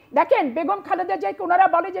 আমি দেখেন বেগম খালেদা জিয়াকে ওনারা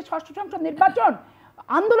বলে যে ষষ্ঠ সংসদ নির্বাচন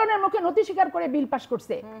আন্দোলনের মুখে নথি স্বীকার করে বিল পাস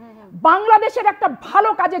করছে। বাংলাদেশের একটা ভালো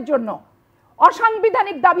কাজের জন্য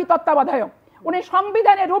অসাংবিধানিক দাবি তত্ত্বাবধায়ক উনি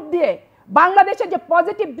সংবিধানের রূপ দিয়ে বাংলাদেশে যে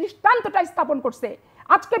পজিটিভ দৃষ্টান্তটা স্থাপন করছে,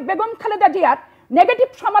 আজকে বেগম খালেদা জিয়ার নেগেটিভ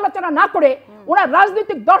সমালোচনা না করে ওনার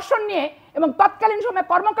রাজনৈতিক দর্শন নিয়ে এবং তৎকালীন সময়ে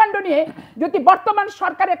কর্মকাণ্ড নিয়ে যদি বর্তমান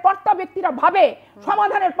সরকারের কর্তা ব্যক্তিরা ভাবে,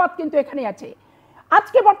 সমাধানের পথ কিন্তু এখানে আছে।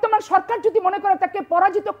 আজকে বর্তমান সরকার যদি মনে করে তাকে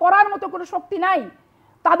পরাজিত করার মতো কোনো শক্তি নাই,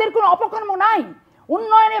 তাদের কোনো অপকর্ম নাই,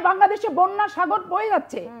 উন্নয়নে বাংলাদেশে বন্যা সাগর বয়ে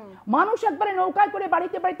যাচ্ছে, মানুষ একবারে নৌকায় করে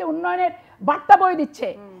বাড়িতে বাড়িতে উন্নয়নের বার্তা বয়ে দিচ্ছে,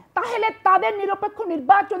 তাহলে তাদের নিরপেক্ষ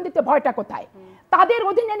নির্বাচন দিতে ভয়টা কোথায়? তাদের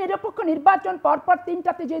অধীনে নিরপেক্ষ নির্বাচন পরপর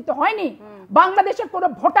 3টাতে যেহেতু হয়নি, বাংলাদেশের কোনো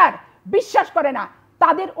ভোটার বিশ্বাস করে না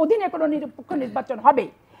তাদের অধীনে কোনো নিরপেক্ষ নির্বাচন হবে।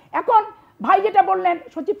 এখন ভাই যেটা বললেন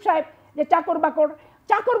সচিব সাহেব যে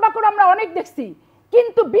চাকর বাকর আমরা অনেক দেখছি,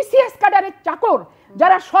 কিন্তু বিসিএস ক্যাডারের চাকর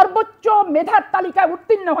যারা সর্বোচ্চ মেধার তালিকায়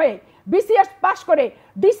উত্তীর্ণ হয়ে বিসিএস পাস করে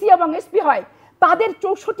ডিসি এবং এসপি হয়, তাদের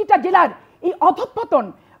 64টা জেলার এই অধঃপতন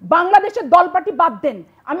বাংলাদেশের দলপার্টি বাদ দেন,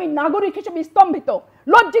 আমি নাগরিক হিসেবে স্তম্ভিত,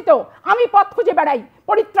 লজ্জিত। আমি পথ খুঁজে বেড়াই,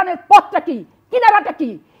 পরিত্রাণের পথটা কি, কিনারাটা কি?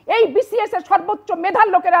 এই বিসিএস এর সর্বোচ্চ মেধার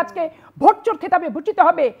লোকেরা আজকে ভোটচোর খেতাবে ভূষিত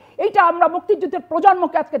হবে, এইটা আমরা মুক্তিযুদ্ধের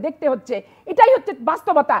প্রজন্মকে আজকে দেখতে হচ্ছে। এটাই হচ্ছে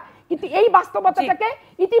বাস্তবতা। কিন্তু এই বাস্তবতাটাকে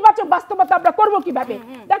ইতিবাচক বাস্তবতা আমরা করব কিভাবে?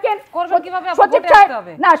 দেখেন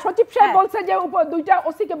সচিব সাহেব বলছে যে 2টা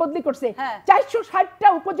ওসি কে বদলি করছে, 460টা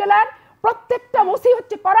উপজেলার প্রত্যেকটা ওসি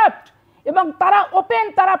হচ্ছে করাপ্ট এবং তারা ওপেন,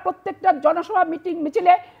 তারা প্রত্যেকটা জনসভা মিটিং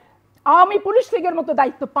মিছিলে আওয়ামী পুলিশ লীগের মতো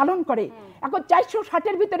দায়িত্ব পালন করে। এখন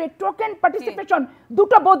 460-এর ভিতরে টোকেন পার্টিসিপেশন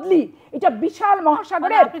 2টা বদলি, এটা বিশাল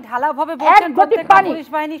মহাসাগরের আপনি ঢালাভাবে বলছেন প্রত্যেকটা পুলিশ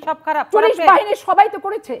বাহিনী সব খারাপ, পুলিশ বাহিনী সবাই তো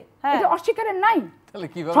করেছে, এটা অস্বীকারের নাই।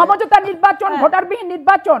 সমঝোতা নির্বাচন, ভোটারবিহীন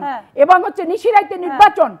নির্বাচন এবং হচ্ছে নিশিরাইতে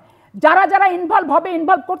নির্বাচন, যারা যারা ইনভলভ হবে,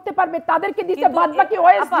 ইনভলভ করতে পারবে তাদেরকে দিতে, বাদ বাকি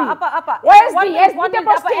ওএসডি এক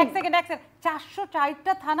সেকেন্ড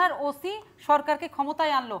 404টা থানার ওসি সরকারকে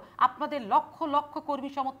ক্ষমতায় আনলো, আপনাদের লক্ষ লক্ষ কর্মী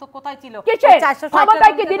সমর্থক কোথায় ছিল?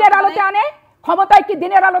 ক্ষমতায় কি দিনের আলোতে আনে? ক্ষমতায় কি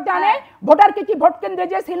দিনের আলোতে আনে? ভোটারকে কি ভোট কেন্দ্রে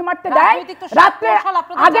যে সিল মারতে দেয়? রাতে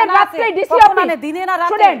আগের রাতে ডিসি অফিস,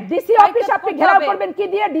 শুনেন, ডিসি অফিস আপনি ঘেরাও করবেন কি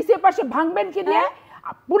দিয়ে? ডিসি পাশে ভাঙবেন কি দিয়ে?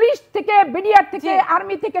 পুলিশ থেকে, বিডিআর থেকে,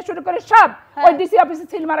 আর্মি থেকে শুরু করে সব ওই ডিসি অফিসে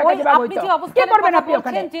সিল মারা গেছে। কি করবেন আপনি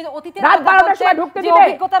ওখানে? রাত 12টার সময় ঢুকতে দিবে?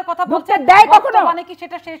 অভিজ্ঞতার কথা বলতে দেয় কখনো? মানে কি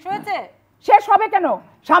সেটা শেষ হয়েছে? শেষ হবে কেন?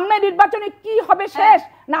 সামনে নির্বাচনে কি হবে শেষ?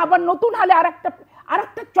 না আবার নতুন হলে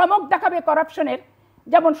আরেকটা চমক দেখাবে করাপশনের,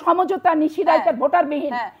 যেমন সমঝোতা, নিশিরাইতের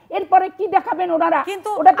ভোটারবিহীন, এরপরে কি দেখাবেন ওনারা? কিন্তু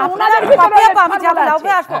ওটা তো ওনাদের ভিতরে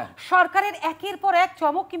সরকারের একের পর এক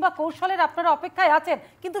চমক কিংবা কৌশলের আপনারা অপেক্ষায় আছেন,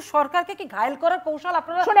 কিন্তু সরকারকে কি ঘায়েল করার কৌশল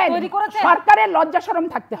আপনারা তৈরি করেছেন? সরকারের লজ্জা শরম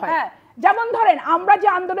থাকতে হয়। যেমন ধরেন আমরা যে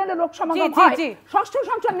আন্দোলনের লোক সমাগম হয়, ষষ্ঠ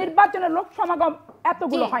সংসদ নির্বাচনের লোক সমাগম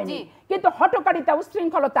এতগুলো হয়নি, কিন্তু হটকারিতা,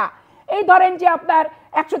 উশৃঙ্খলতা, এই ধরেন যে আপনার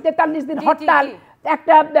 143 দিন হরতাল,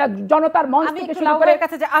 একটা জনতার মঞ্চ থেকে শুরু করে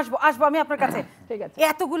কাছে যে আসবো আমি আপনার কাছে। ঠিক আছে,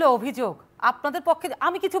 এতগুলো অভিযোগ আপনাদের পক্ষে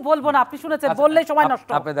আমি কিছু বলবো না, আপনি শুনেছেন, বললেই সময় নষ্ট।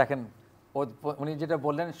 আপনি দেখেন উনি যেটা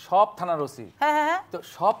বললেন সব থানার ওসি, হ্যাঁ তো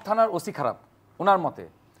সব থানার ওসি খারাপ ওনার মতে,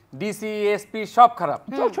 ডিসি এসপি সব খারাপ,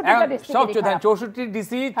 সব 64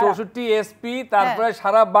 ডিসি 64 এসপি, তারপরে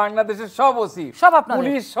সারা বাংলাদেশের সব ওসি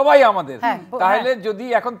পুলিশ সবাই আমাদের। তাহলে যদি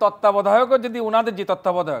এখন তত্ত্বাবধায়ক যদি উনাদের যে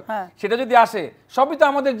তত্ত্বাবধায়ক সেটা যদি আসে, সবই তো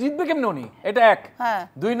আমাদের, জিতবে কেমনে উনি? এটা এক।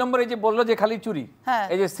 2 নম্বর এই যে বললো যে খালি চুরি,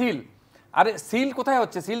 এই যে সিল, আরে সিল কোথায়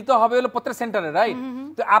হচ্ছে? সিল তো হবে হলো প্রত্যেক সেন্টারে, রাইট?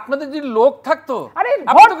 তো আপনাদের যদি লোক থাকতো, আরে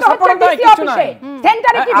ভোট তো সাপোর্ট নাই, কিছু নাই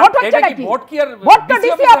সেন্টারে, কি ভোট হচ্ছে নাকি? ভোট কি আর ভোট তো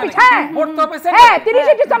ডিসি অফিস, ভোট তো হবে সেন্টারে। 30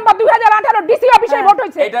 ডিসেম্বর 2018 ডিসি অফিসে ভোট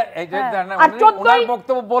হইছে। এটা ওনার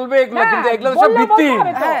বক্তব্য বলবে এগুলো, কিন্তু এগুলো সব ভিত্তি,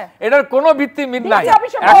 এটার কোনো ভিত্তি মিল নাই।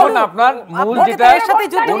 এখন আপনার মূল যেটা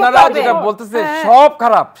ওনারা যেটা বলতেছে সব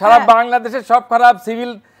খারাপ, সারা বাংলাদেশের সব খারাপ,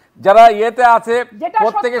 সিভিল যারা ইয়েতে আছে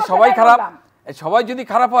প্রত্যেকে সবাই খারাপ। সবাই যদি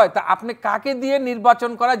খারাপ হয়, তা আপনি কাকে দিয়ে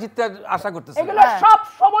নির্বাচন করা জিততে আশা করতেছেন? এগুলো সব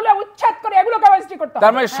সবলে উচ্ছেদ করে এগুলোকে ওএসডি করতে হবে।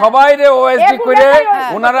 তার মানে সবাই রে ওএসডি করে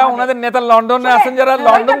ওনারা ওনাদের নেতা লন্ডনে আছেন, যারা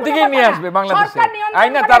লন্ডন থেকেই নিয়ে আসবে বাংলাদেশে,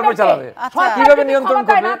 আইনা তারপর চালাবে। কিভাবে নিয়ন্ত্রণ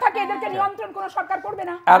করবে? না থাকে এদেরকে নিয়ন্ত্রণ কোন সরকার করবে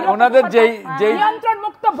না। আর ওনাদের যেই নিয়ন্ত্রণ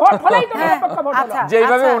মুক্ত ভোট হলেই তো নিরপেক্ষ ভোট হবে।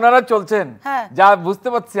 যেইভাবে ওনারা চলছেন, যা বুঝতে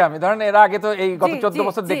পারছি আমি, ধরেন এর আগে তো এই গত 14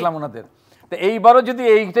 বছর দেখলাম ওনাদের, তো এইবারও যদি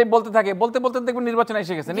এইটাই বলতে থাকে, বলতে দেখবেন নির্বাচন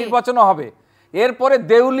এসে গেছে, নির্বাচনও হবে, এরপরে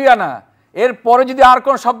দেউলিয়া না, এরপরে যদি আর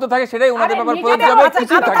কোন শব্দ থাকে সেটাই ওনাদের ব্যাপার প্রয়োগ হবে,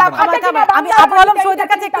 কিছু থাকবে না। আমি আবু আলম শহীদের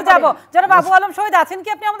কাছে একটু যাব। জনাব আবু আলম শহীদ, আছেন কি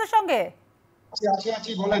আপনি আমাদের সঙ্গে?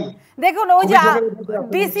 আছি, বলেন। দেখুন, ওই যে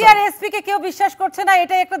ডিসি আর এসপি কে কেউ বিশ্বাস করছে না,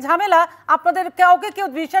 এটা একটা ঝামেলা, আপনাদের কাউকে কেউ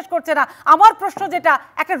বিশ্বাস করছে না। আমার প্রশ্ন যেটা,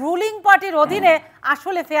 একটা রুলিং পার্টির অধীনে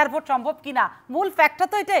আসলে ফেয়ার ভোট সম্ভব কিনা, মূল ফ্যাক্টর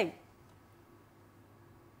তো এটাই।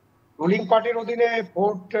 রুলিং পার্টির অধীনে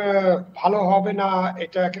ভোট ভালো হবে না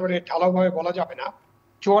এটা একেবারে ঢালাওভাবে বলা যাবে না।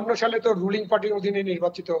 54 সালে তো রুলিং পার্টির অধীনে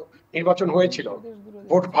নির্বাচন হয়েছিল,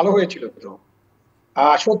 ভোট ভালো হয়েছিল। তো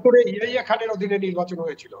 70-এ ইয়াহিয়া খানের অধীনে নির্বাচন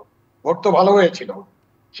হয়েছিল, ভোট তো ভালো হয়েছিল।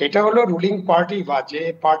 সেটা হলো রুলিং পার্টি বা যে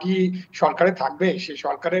পার্টি সরকারে থাকবে সে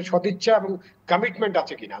সরকারের সদিচ্ছা এবং কমিটমেন্ট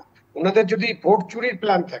আছে কিনা। ওনাদের যদি ভোট চুরির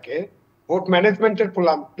প্ল্যান থাকে, ভোট ম্যানেজমেন্টের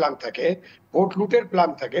প্ল্যান থাকে, ভোট লুটের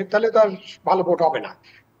প্ল্যান থাকে, তাহলে তো আর ভালো ভোট হবে না।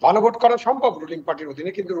 ভালো ভোট করা সম্ভব রুলিং পার্টির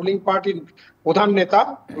অধীনে, কিন্তু রুলিং পার্টির প্রধান নেতা,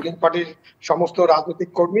 রুলিং পার্টির সমস্ত রাজনৈতিক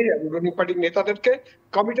কর্মী এবং রুলিং পার্টির নেতাদেরকে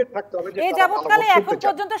কমিটেড থাকতে হবে। এই যাবতকালে এখন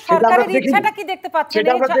পর্যন্ত সরকারের ইচ্ছাটা কি দেখতে পাচ্ছেন?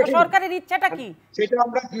 সরকারের ইচ্ছাটা কি? সেটা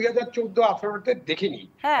আমরা 2014-18-তে দেখিনি।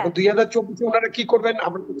 2024-এ ওনারা কি করবেন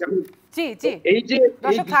আমরা জানি। জি জি, এই যে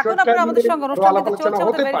এই বিষয়টা আমাদের সঙ্গে অনুষ্ঠানটিতে চলছে,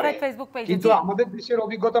 আমাদের ভেরিফাইড ফেসবুক পেজে। কিন্তু আমাদের দেশের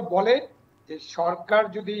অভিজ্ঞতা বলে যে সরকার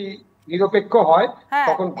যদি নিরপেক্ষ হয়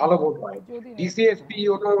তখন ভালো ভোট হয়। ডিসিএসপি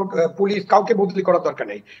পুলিশ কাউকে বদলি করার দরকার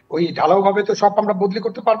নেই। ওই ঢালাও ভাবে তো সব আমরা বদলি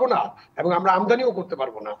করতে পারবো না, এবং আমরা আমদানিও করতে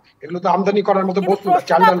পারবো না। এগুলো তো আমদানি করার মতো বস্তু না,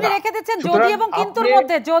 চাল ডাল না। আপনি রেখে দিচ্ছেন যদি এবং কিন্তুর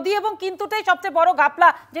মধ্যে, যদি এবং কিন্তুটাই সবচেয়ে বড় গাপলা,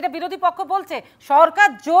 যেটা বিরোধী পক্ষ বলছে। সরকার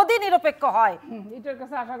যদি নিরপেক্ষ হয়, এটার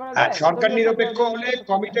কাছে আশা করা যায়। সরকার নিরপেক্ষ হলে,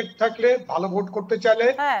 কমিটেড থাকলে, ভালো ভোট করতে চাইলে,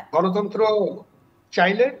 গণতন্ত্র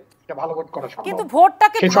চাইলে ভালো ভোট করা সম্ভব। কিন্তু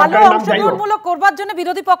ভোটটাকে ভালো অংশগ্রহণমূলক করবার জন্য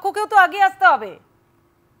বিরোধী পক্ষকেও তো আগে আসতে হবে।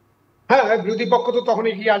 হ্যাঁ, বিরোধী পক্ষ তো তখন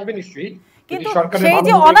এগিয়ে আসবে নিশ্চয়ই। কিন্তু সেই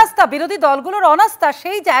যে অনাস্থা, বিরোধী দলগুলোর অনাস্থা,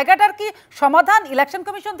 সেই জায়গাটার কি সমাধান ইলেকশন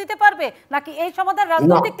কমিশন দিতে পারবে, নাকি এই সমাধান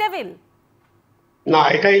রাজনৈতিক টেবিল? না,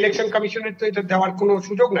 এটা ইলেকশন কমিশনের তো এটা দেওয়ার কোনো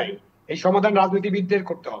সুযোগ নাই। এই সমাধান রাজনীতিবিদদের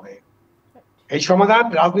করতে হবে, এই সমাধান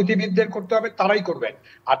রাজনীতিবিদদের করতে হবে, তারাই করবেন।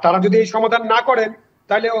 আর তারা যদি এই সমাধান না করেন,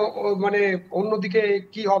 তাহলে মানে অন্যদিকে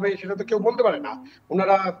কি হবে সেটা তো কেউ বলতে পারে না।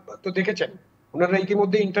 ওনারা তো দেখেছেন, ওনারা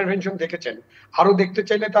ইতিমধ্যে ইন্টারভেনশন দেখেছেন, আরো দেখতে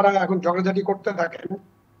চাইলে তারা এখন ঝগড়াঝাটি করতে থাকেন।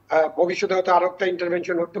 ভবিষ্যতে হয়তো আরো একটা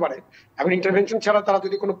ইন্টারভেনশন হতে পারে। এখন ইন্টারভেনশন ছাড়া তারা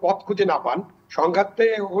যদি কোনো পথ খুঁজে না পান, সংঘাতে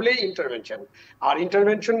হলেই ইন্টারভেনশন, আর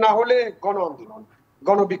ইন্টারভেনশন না হলে গণ আন্দোলন,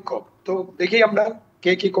 গণবিক্ষোভ। তো দেখি আমরা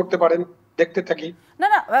কে কি করতে পারেন, দেখতে থাকি। না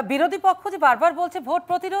না, বিরোধী পক্ষ যে বারবার বলছে ভোট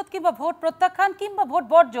প্রতিরোধ কিংবা ভোট প্রত্যাখ্যান কিংবা ভোট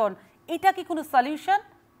বর্জন, এটা কি কোনো সলিউশন?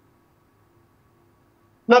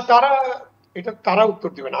 না, তারা উত্তর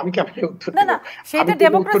দিবে না, আমি কেমন উত্তর দেব? না না, সেটা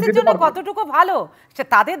ডেমোক্রেসির জন্য কতটুকু ভালো, সে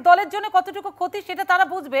তাদের দলের জন্য কতটুকু ক্ষতি, সেটা তারা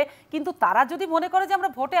বুঝবে। কিন্তু তারা যদি মনে করে যে আমরা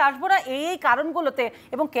ভোটে আসবো না এই কারণগুলোতে,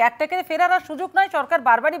 এবং কেয়ারটেকারে ফেরার আর সুযোগ নাই, সরকার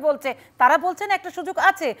বারবারই বলছে, তারা বলছেন একটা সুযোগ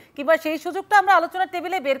আছে, কিংবা সেই সুযোগটা আমরা আলোচনার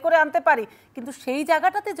টেবিলে বের করে আনতে পারি। কিন্তু সেই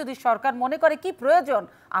জায়গাটাতে যদি সরকার মনে করে কি প্রয়োজন,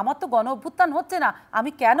 আমার তো গণ অভ্যুত্থান হচ্ছে না,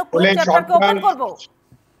 আমি কেন কোন চ্যাপ্টারকে ওপেন করব?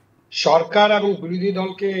 সরকার এবং বিরোধী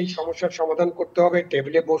দলকে এই সমস্যার সমাধান করতে হবে,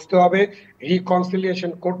 টেবিলে বসতে হবে,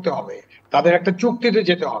 রিকনসিলিয়েশন করতে হবে, তাদের একটা চুক্তিতে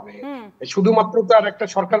যেতে হবে। শুধুমাত্র তার একটা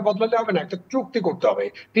সরকার বদলালে হবে না, একটা চুক্তি করতে হবে।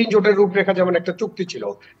 3 জোটের রূপরেখা যেমন একটা চুক্তি ছিল,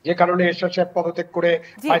 যে কারণে এরশাদ সাহেব পদত্যাগ করে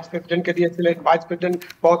ভাইস প্রেসিডেন্টকে দিয়েছিলেন, ভাইস প্রেসিডেন্ট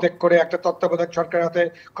পদত্যাগ করে একটা তত্ত্বাবধায়ক সরকারের হাতে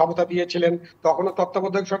ক্ষমতা দিয়েছিলেন। তখনও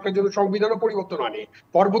তত্ত্বাবধায়ক সরকারের জন্য সংবিধানও পরিবর্তন হয়নি,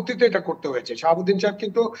 পরবর্তীতে এটা করতে হয়েছে। শাহাবুদ্দিন সাহেব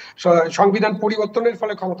কিন্তু সংবিধান পরিবর্তনের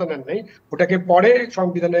ফলে ক্ষমতা নেন নাই, ওটাকে পরে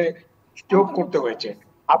সংবিধানে যোগ করতে হয়েছে।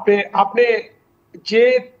 আপনি আপনি যে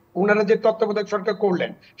ওনারা যে তত্ত্বাবধায়ক সরকার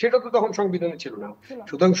করলেন সেটা তো তখন সংবিধানে ছিল না।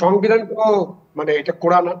 সুতরাং সংবিধান মানে এটা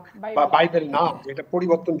কোরআন বা বাইবেল না, এটা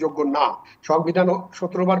পরিবর্তনযোগ্য না। সংবিধান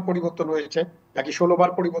 17 বার পরিবর্তন হয়েছে, নাকি 16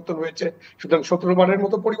 বার পরিবর্তন হয়েছে। সুতরাং 17 বারের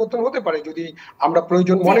মতো পরিবর্তন হতে পারে যদি আমরা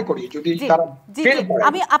প্রয়োজন মনে করি। যদি তারা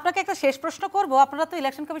আমি আপনাকে একটা শেষ প্রশ্ন করব। আপনারা তো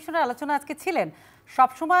ইলেকশন কমিশনের আলোচনা আজকে ছিলেন।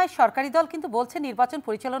 সবসময় সরকারি দল কিন্তু বলছে নির্বাচন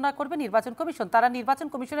পরিচালনা করবে নির্বাচন কমিশন, তারা নির্বাচন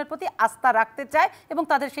কমিশনের প্রতি আস্থা রাখতে চায় এবং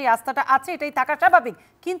তাদের সেই আস্থাটা আছে, এটাই থাকা স্বাভাবিক।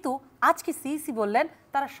 কিন্তু আজকে সিইসি বললেন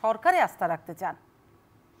তারা সরকারে আস্থা রাখতে চান।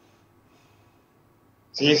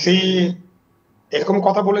 সিইসি এরকম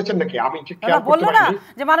কথা বলেছেন নাকি? আমি ঠিক খেয়াল করতে বললো না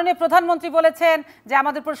পারিনি। যে মাননীয় প্রধানমন্ত্রী বলেছেন যে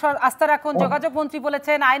আমাদের উপর আস্থা রাখুন, যোগাযোগ মন্ত্রী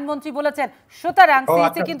বলেছেন, আইন মন্ত্রী বলেছেন। সুতরাং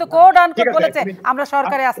সিইসি কিন্তু কোড অন কোড বলেছে আমরা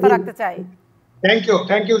সরকারে আস্থা রাখতে চাই।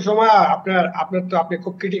 Thank you Soma. আপনার তো আপনি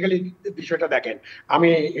খুব ক্রিটিক্যালি বিষয়টা দেখেন। আমি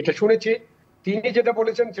এটা শুনেছি। তিনি যেটা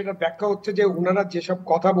বলেছেন সেটা ব্যাখ্যা হচ্ছে যে উনারা যেসব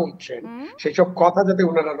কথা বলছেন সেই সব কথা যাতে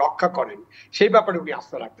উনারা রক্ষা করেন সেই ব্যাপারে উনি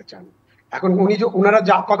আস্থা রাখতে চান। এখন উনারা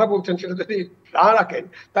যা কথা বলছেন সেটা যদি না রাখেন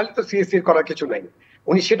তাহলে তো সিএসসির করার কিছু নাই।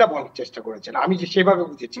 উনি সেটা বলার চেষ্টা করেছেন, আমি যে সেভাবে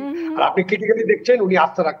বুঝেছি। আর আপনি ক্রিটিক্যালি দেখছেন উনি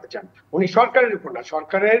আস্থা রাখতে চান। উনি সরকারের উপর না,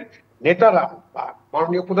 সরকারের নেতারা বা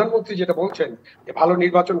মাননীয় প্রধানমন্ত্রী যেটা বলছেন যে ভালো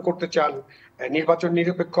নির্বাচন করতে চান, নির্বাচন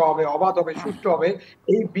নিরপেক্ষ হবে, অবাধ হবে, সুষ্ঠু হবে,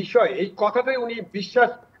 এই বিষয়ে এই কথাটাই উনি বিশ্বাস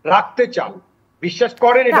রাখতে চান। বিশ্বাস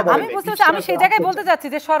করেন এটা বলেন। আমি বুঝতে পারছি, আমি সেই জায়গায় বলতে যাচ্ছি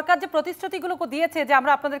যে সরকার যে প্রতিশ্রুতিগুলো দিয়েছে যে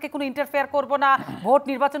আমরা আপনাদেরকে কোনো ইন্টারফেয়ার করব না, ভোট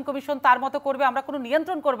নির্বাচন কমিশন তার মতো করবে, আমরা কোনো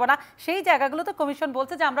নিয়ন্ত্রণ করব না, সেই জায়গাগুলোতে কমিশন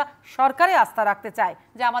বলছে যে আমরা সরকারে আস্থা রাখতে চাই,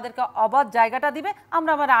 যে আমাদেরকে অবাধ জায়গাটা দিবে,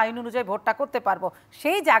 আমরা আমার আইন অনুযায়ী ভোটটা করতে পারবো।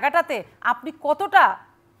 সেই জায়গাটাতে আপনি কতটা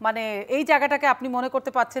মানে এই জায়গাটাকে আপনি মনে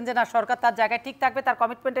করতে পারছেন যে না সরকার তার জায়গায় ঠিক থাকবে, তার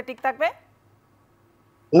কমিটমেন্টে ঠিক থাকবে?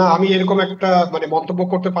 না, আমি এরকম একটা মানে মন্তব্য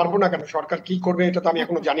করতে পারবো না। কেন সরকার কি করবে এটা তো আমি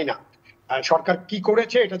এখনো জানি না। সরকার কি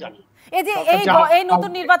করেছে এটা জানি। এই যে এই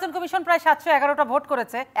নতুন নির্বাচন কমিশন প্রায় 711টা ভোট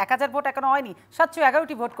করেছে, 1000 ভোট এখনো হয়নি,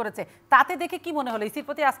 711টি ভোট করেছে। তাতে দেখে কি মনে হলো? ইসির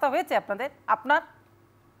প্রতি আস্থা হয়েছে আপনাদের? আপনার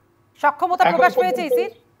সক্ষমতা প্রকাশ পেয়েছে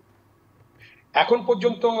ইসির? এখন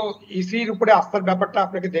পর্যন্ত ইসির উপরে আস্থার ব্যাপারটা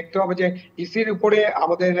আপনাকে দেখতে হবে যে ইসির উপরে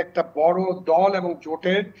আমাদের একটা বড় দল এবং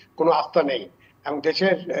জোটের কোনো আস্থা নেই। এবং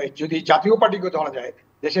দেশের যদি জাতীয় পার্টিকে ধরা যায়,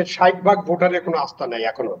 দেশের 60% ভোটারের কোনো আস্থা নাই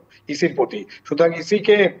এখনো ইসির প্রতি। সুতরাং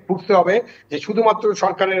ইসিকে বুঝতে হবে যে শুধুমাত্র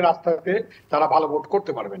সরকারের আস্থাতে তারা ভালো ভোট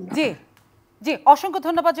করতে পারবেন না। জি জি, অসংখ্য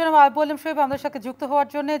ধন্যবাদ জনাব আবুল সাহেব আমাদের সাথে যুক্ত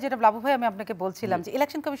হওয়ার জন্য। যেটা বাবু ভাই আমি আপনাকে বলছিলাম যে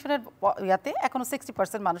ইলেকশন কমিশনের ইয়াতে এখনো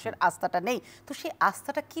 60% মানুষের আস্থাটা নেই। তো সেই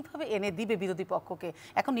আস্থাটা কিভাবে এনে দিবে বিরোধী পক্ষকে?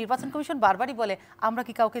 এখন নির্বাচন কমিশন বারবারই বলে আমরা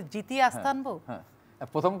কি কাউকে জিতিয়ে আস্থা আনবো?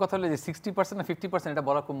 প্রথম কথা হলো যে 60% না 50% এটা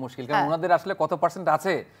বলা খুব মুশকিল, কারণ ওনাদের আসলে কত পার্সেন্ট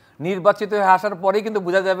আছে নির্বাচিত হয়ে আসার পরেই কিন্তু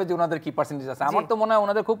বোঝা যাবে যে ওনাদের কি পার্সেন্টেজ আছে। আমার তো মনে হয়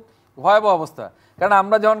ওনাদের খুব ভয়াবহ অবস্থা, কারণ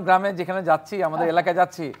আমরা যখন গ্রামে যেখানে যাচ্ছি, আমাদের এলাকায়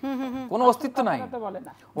যাচ্ছি, কোনো অস্তিত্ব নাই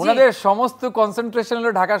ওনাদের। সমস্ত কনসেন্ট্রেশন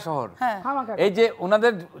হলো ঢাকা শহর। এই যে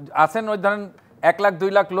ওনাদের আছেন ওই ধরেন 1 লাখ 2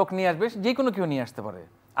 লাখ লোক নিয়ে আসবে, যে কোনো কেউ নিয়ে আসতে পারে।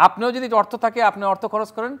 আপনিও যদি অর্থ থাকে আপনি অর্থ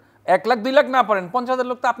খরচ করেন, 1 লাখ 2 লাখ না পারেন 50,000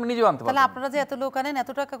 লোক তো আপনি নিজেও আনতে পারেন। তাহলে আপনারা যে এত লোক আনেন, এত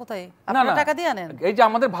টাকা কোথায়? আপনারা টাকা দিয়ে আনেন? এই যে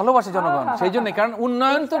আমাদের ভালোবাসে জনগণ, সেই জন্য। কারণ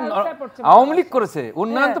উন্নয়ন তো আওয়ামী লীগ করেছে,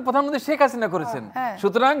 উন্নয়ন তো প্রধানমন্ত্রী শেখ হাসিনা করেছেন।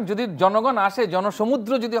 সুতরাং যদি জনগণ আসে,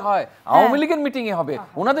 জনসমুদ্র যদি হয়, আওয়ামী লীগের মিটিং এ হবে,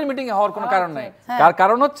 ওনাদের মিটিং এ হওয়ার কোনো কারণ নাই। তার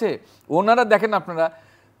কারণ হচ্ছে ওনারা দেখেন, আপনারা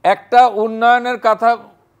একটা উন্নয়নের কথা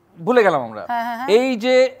ভুলে গেলাম আমরা। এই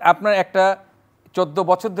যে আপনার একটা 14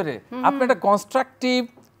 বছর ধরে আপনি একটা কনস্ট্রাকটিভ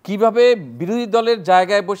কিভাবে বিরোধী দলের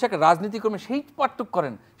জায়গায় বসে রাজনীতি করবেন সেই পাঠটুক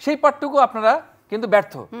করেন, সেই পাঠটুকু আপনারা কিন্তু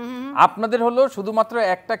ব্যর্থ। আপনাদের হলো শুধুমাত্র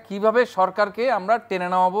একটা কিভাবে সরকারকে আমরা টেনে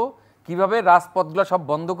নামাবো, কিভাবে রাজপথগুলো সব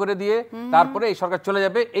বন্ধ করে দিয়ে তারপরে এই সরকার চলে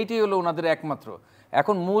যাবে, এইটাই হলো ওনাদের একমাত্র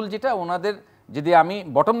এখন মূল। যেটা ওনাদের, যদি আমি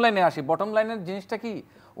বটম লাইনে আসি, বটম লাইনের জিনিসটা কি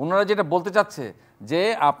ওনারা যেটা বলতে চাচ্ছে যে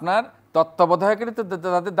আপনার তত্ত্বাবধায়কের তো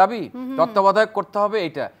তাদের দাবি তত্ত্বাবধায়ক করতে হবে।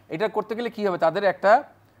 এটা করতে গেলে কি হবে, তাদের একটা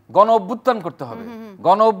গণ অভ্যুত্থান করতে হবে।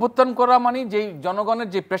 গণ অভ্যুত্থান করা মানে যেই জনগণের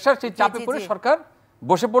যে প্রেশার, সেই চাপে পড়ে সরকার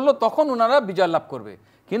বসে পড়লো, তখন ওনারা বিজয় লাভ করবে।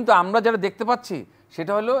 কিন্তু আমরা যারা দেখতে পাচ্ছি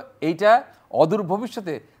সেটা হলো এইটা অদূর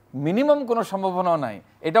ভবিষ্যতে মিনিমাম কোনো সম্ভাবনাও নাই।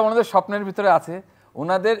 এটা ওনাদের স্বপ্নের ভিতরে আছে।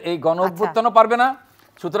 ওনাদের এই গণ অভ্যুত্থানও পারবে না,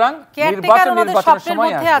 সুতরাং নির্বাচনের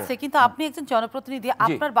সময় আছে, কিন্তু আপনি একজন জনপ্রতিনিধি,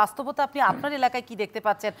 আপনার বাস্তবতা, আপনি আপনার এলাকায় কি দেখতে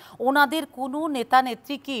পাচ্ছেন? ওনাদের কোন নেতা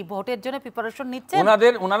নেত্রী কি ভোটের জন্য প্রিপারেশন নিচ্ছেন?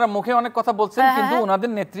 ওনারা মুখে অনেক কথা বলছেন, কিন্তু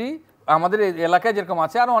ওনাদের নেত্রী আমাদের এলাকায় যেরকম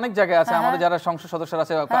আছে আরো অনেক জায়গায় আছে, আমাদের যারা সংসদ সদস্যরা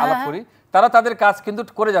আছে আলাপ করি, তারা তাদের কাজ কিন্তু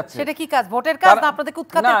করে যাচ্ছে। সেটা কি কাজ? ভোটের কাজ না আপনাদের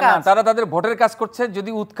উৎখাতের কাজ? না, তারা তাদের ভোটের কাজ করছে।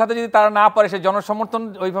 যদি উৎখাতে যদি তারা না পারে, সে জনসমর্থন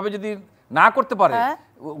ওইভাবে যদি না করতে পারে,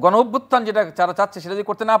 গণ অভ্যুত্থান যেটা যারা চাচ্ছে সেটা যদি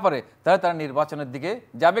করতে না পারে, তাহলে তারা নির্বাচনের দিকে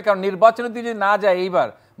যাবে। কারণ নির্বাচনের দিকে যদি না যায়, এইবার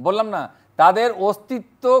বললাম না, তাদের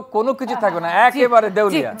অস্তিত্ব কোনো কিছু থাকবে না, একেবারে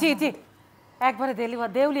দেউলিয়া। জি জি, একবারে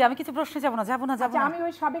দেউলিয়া। আমি কিছু প্রশ্নে যাব না। আমি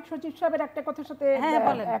ওই সাবেক সচিব সাহেবের একটা কথার সাথে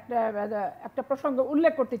একটা প্রসঙ্গ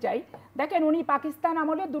উল্লেখ করতে চাই। দেখেন, উনি পাকিস্তান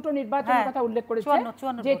আমলে দুটো নির্বাচনের কথা উল্লেখ করেছেন,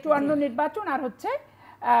 যে 54 নির্বাচন আর হচ্ছে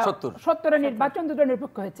 70 নির্বাচন, দুটো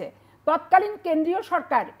নিরপেক্ষ হয়েছে। তৎকালীন কেন্দ্রীয়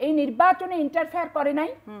সরকার এই নির্বাচনে ইন্টারফেয়ার করে নাই।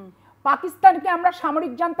 পাকিস্তানকে আমরা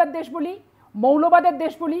সামরিক জান্তার দেশ বলি, মৌলবাদের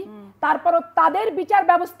দেশ বলি, তারপরও তাদের বিচার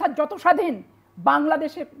ব্যবস্থা যত স্বাধীন,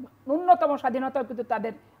 বাংলাদেশের ন্যূনতম স্বাধীনতা কিন্তু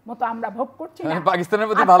তাদের মতো আমরা ভোগ করছি না। পাকিস্তানের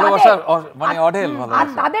প্রতি ভালোবাসা মানে অঢেল ভালোবাসা। আর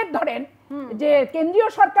তাদের ধরেন যে কেন্দ্রীয়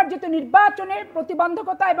সরকার যেহেতু নির্বাচনের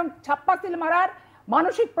প্রতিবন্ধকতা এবং ছাপ্পা সিল মারার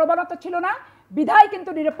মানসিক প্রবণতা ছিল না, বিধায় কিন্তু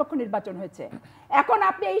নিরপেক্ষ নির্বাচন হয়েছে। এখন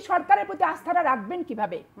আপনি এই সরকারের প্রতি আস্থাটা রাখবেন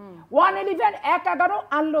কিভাবে? 111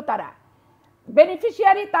 আনলো তারা,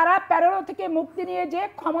 বেনিফিশিয়ারি তারা 13 থেকে মুক্তি নিয়ে যে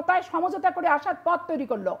ক্ষমতায় সমঝোতা করে আসার পথ তৈরি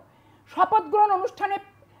করলো। শপথ গ্রহণ অনুষ্ঠানে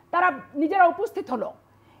তারা নিজেরা উপস্থিত হলো।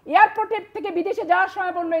 এয়ারপোর্টের থেকে বিদেশে যাওয়ার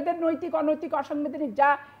সময় বললো, এদের নৈতিক অনৈতিক অসাংবিধানিক যা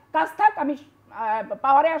কাজ থাক, আমি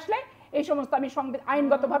পাওয়ারে আসলে এই সমস্ত আমি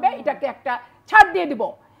আইনগতভাবে এটাকে একটা ছাড় দিয়ে দিব।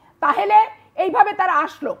 তাহলে এইভাবে তারা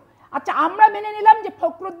আসলো। আচ্ছা, আমরা মেনে নিলাম যে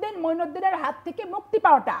ফখরুদ্দিন মঈনুদ্দিনের হাত থেকে মুক্তি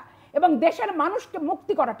পাওয়াটা এবং দেশের মানুষকে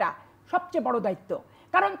মুক্তি করাটা সবচেয়ে বড় দায়িত্ব।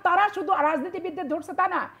 কারণ তারা শুধু রাজনীতিবিদদের ধরছে তা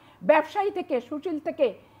না, ব্যবসায়ী থেকে সুশীল থেকে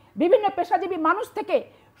বিভিন্ন পেশাজীবী মানুষ থেকে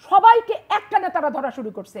সবাইকে একটানে তারা ধরা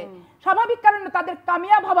শুরু করছে। স্বাভাবিক কারণে তাদের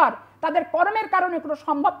কামিয়াব হবার, তাদের কর্মের কারণে কোনো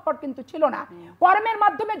সম্ভবপর কিন্তু ছিল না। কর্মের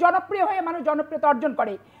মাধ্যমে জনপ্রিয় হয়ে মানুষ জনপ্রিয়তা অর্জন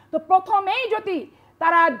করে। তো প্রথমেই যদি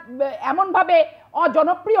তারা এমনভাবে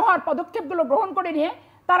অজনপ্রিয় হওয়ার পদক্ষেপগুলো গ্রহণ করে নিয়ে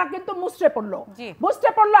তারা কিন্তু মুচড়ে পড়লো।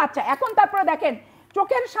 আচ্ছা, এখন তারপরে দেখেন,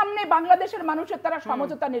 চোখের সামনে বাংলাদেশের মানুষের তারা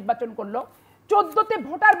সমঝোতা নির্বাচন করলো, 14তে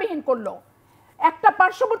ভোটারবিহীন করলো। একটা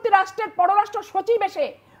পার্শ্ববর্তী রাষ্ট্রের পররাষ্ট্র সচিব এসে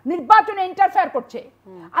নির্বাচনে ইন্টারফেয়ার করছে,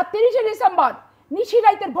 আর 30শে ডিসেম্বর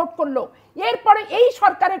নিশিরাইতের ভোট করলো। এরপরে এই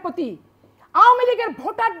সরকারের প্রতি আওয়ামী লীগের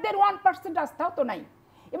ভোটারদের 1% আস্থাও তো নাই।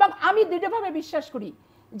 এবং আমি দৃঢ়ভাবে বিশ্বাস করি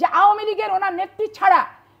যে আওয়ামী লীগের ওনার নেত্রী ছাড়া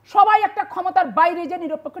সবাই একটা ক্ষমতার বাইরে যে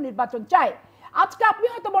নিরপেক্ষ নির্বাচন চায়। আজকে আপনি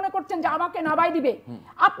হয়তো মনে করছেন যে আমাকে নাবাই দিবে,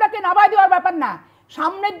 আপনাকে নাবাই দেওয়ার ব্যাপার না।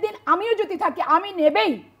 সামনের দিন আমিও যদি থাকি,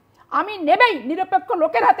 আমি নেবেই নিরপেক্ষ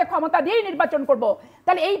লোকের হাতে ক্ষমতা দিয়েই নির্বাচন করব।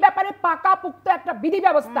 তাহলে এই ব্যাপারে পাকা পুক্ত একটা বিধি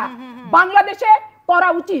ব্যবস্থা বাংলাদেশে করা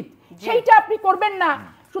উচিত। সেইটা আপনি করবেন না।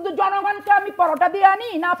 শুধু জনগণকে আমি পরোটা দিয়ে আনি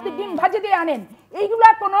না আপনি ডিম ভাজি দিয়ে আনেন, এইগুলা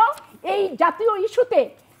কোনো এই জাতীয় ইস্যুতে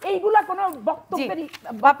এইগুলা কোনো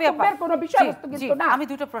বক্তব্যের কোনো বিষয়বস্তু কিন্তু না। আমি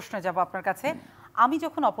দুটো প্রশ্ন যাব আপনার কাছে। আমি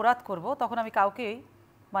যখন অপরাধ করব তখন আমি কাউকেই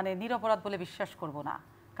মানে নিরপরাধ বলে বিশ্বাস করব না,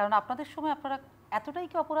 কারণ আপনাদের সময় আপনারা এতটাই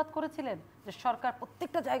কি অপরাধ করেছিলেন যে সরকার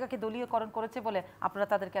প্রত্যেকটা জায়গাকে দলীয়করণ করেছে বলে আপনারা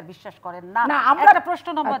তাদেরকে আর বিশ্বাস করেন না? একটা প্রশ্ন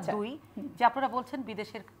নম্বর 2, যে আপনারা বলছেন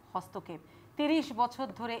বিদেশের হস্তক্ষেপ, 30 বছর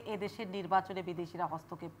ধরে এদেশের নির্বাচনে বিদেশিরা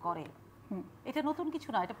হস্তক্ষেপ করে, এটা নতুন কিছু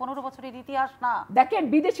না, এটা 15 বছরের ইতিহাস না। দেখেন,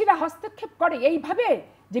 বিদেশিরা হস্তক্ষেপ করে এইভাবে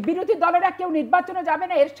যে বিরোধী দলেরা কেউ নির্বাচনে যাবে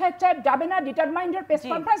না, এরশাদ সাহেব যাবে না, ডিটারমাইন্ডের প্রেস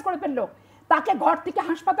কনফারেন্স করে ফেললো, তাকে ঘর থেকে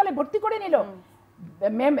হাসপাতালে ভর্তি করে নিল,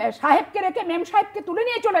 সাহেবকে রেখে মেম সাহেবকে তুলে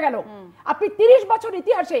নিয়ে চলে গেল। আপনি 30 বছর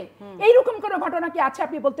ইতিহাসে এইরকম কোনো ঘটনা কি আছে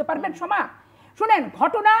আপনি বলতে পারবেন? সমা শুনেন,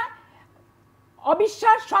 ঘটনা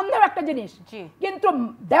অবিশ্বাস সন্দেহ একটা জিনিস, কিন্তু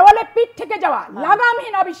দেওয়ালে পিঠ থেকে যাওয়া,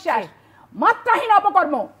 লাগামহীন অবিশ্বাস, মাত্রাহীন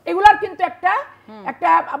অপকর্ম, এগুলার কিন্তু একটা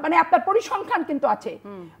মানে আপনার পরিসংখ্যান কিন্তু আছে।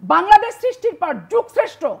 বাংলাদেশ সৃষ্টির পর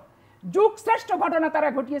যুগ শ্রেষ্ঠ ঘটনা তারা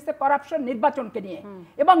ঘটিয়েছে করাপশন নির্বাচনকে নিয়ে,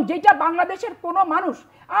 এবং যেটা বাংলাদেশের কোনো মানুষ,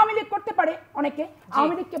 আওয়ামী লীগ করতে পারে, অনেকে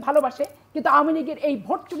আওয়ামী লীগকে ভালোবাসে, কিন্তু আওয়ামী লীগের এই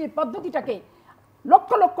ভোট চুরির পদ্ধতিটাকে লক্ষ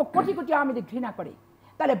লক্ষ কোটি কোটি আওয়ামী লীগ ঘৃণা করে।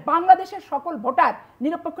 তাহলে বাংলাদেশের সকল ভোটার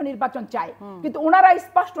নিরপেক্ষ নির্বাচন চায়, কিন্তু ওনারা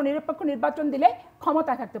স্পষ্ট নিরপেক্ষ নির্বাচন দিলে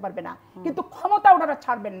ক্ষমতা থাকতে পারবে না, কিন্তু ক্ষমতা ওনারা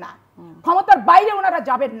ছাড়বেন না, ক্ষমতার বাইরে ওনারা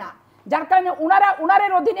যাবেন না, যার কারণে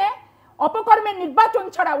ওনারের অধীনে অপকর্মের নির্বাচন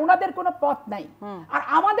ছাড়া ওনাদের কোনো পথ নাই। আর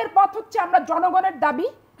আমাদের পথ হচ্ছে আমরা জনগণের দাবি,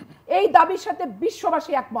 এই দাবির সাথে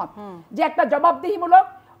বিশ্ববাসী একমত যে একটা জবাবদিহিমূলক,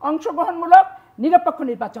 অংশগ্রহণমূলক, নিরপেক্ষ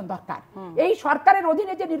নির্বাচন দরকার। এই সরকারের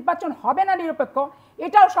অধীনে যে নির্বাচন হবে না নিরপেক্ষ,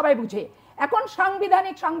 এটাও সবাই বুঝে। এখন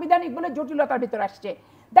সাংবিধানিক বলে জটিলতার ভিতর আসছে।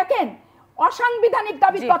 দেখেন, অসাংবিধানিক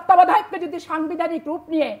দাবি তত্ত্বাবধায়ককে যদি সাংবিধানিক রূপ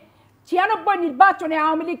নিয়ে 96 নির্বাচনে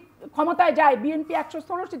আওয়ামী লীগ ক্ষমতায় যায়, বিএনপি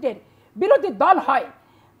 116 সিটের বিরোধী দল হয়,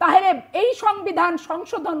 তাহলে এই সংবিধান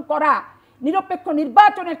সংশোধন করা নিরপেক্ষ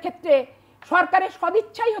নির্বাচনের ক্ষেত্রে সরকারের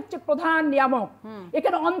সদিচ্ছাই হচ্ছে প্রধান নিয়ামক।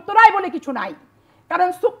 এখানে অন্তরায় বলে কিছু নাই, কারণ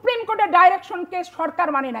সুপ্রিম কোর্টের ডাইরেকশনকে সরকার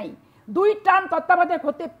মানে নাই। 2 টার্ম তত্ত্বাবধায়ক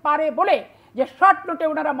হতে পারে বলে যে শর্ট নোটে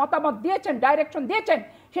ওনারা মতামত দিয়েছেন, ডাইরেকশন দিয়েছেন,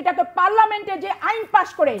 সেটাকে পার্লামেন্টে যে আইন পাস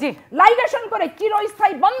করে লাইগেশন করে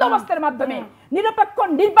চিরস্থায়ী বন্দোবস্তের মাধ্যমে নিরপেক্ষ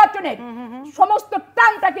নির্বাচনের সমস্ত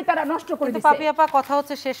টার্মটাকে তারা নষ্ট করে দিয়েছে। পাপি আপা, কথা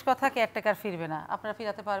হচ্ছে শেষ কথা, কেয়ারটেকার ফিরবে না, আপনারা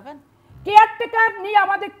ফিরাতে পারবেন? কেয়ারটেকার নিয়ে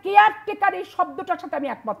আমাদের কেয়ারটেকার এই শব্দটার সাথে আমি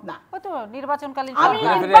একমত না। ওই তো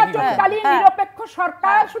নির্বাচনকালীন নিরপেক্ষ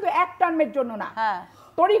সরকার শুধু এক টার্মের জন্য না,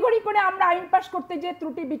 তড়িঘড়ি করে আমরা আইন পাস করতে যে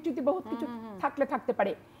ত্রুটি বিচ্যুতি বহুত কিছু থাকতে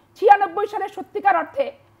পারে। 96 সালে সত্যিকার অর্থে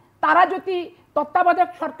তারা যদি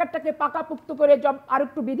তত্ত্বাবধায়ক সরকারটাকে পাকাপুক্ত করে আর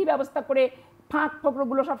একটু বিধি ব্যবস্থা করে ফাঁক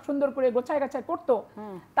ফোকরগুলো সব সুন্দর করে গোছায় গাছায় করতো,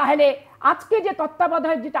 তাহলে আজকে যে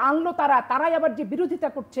তত্ত্বাবধায়ক যেটা আনলো তারাই আবার যে বিরোধিতা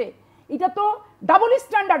করছে, এটা তো ডাবল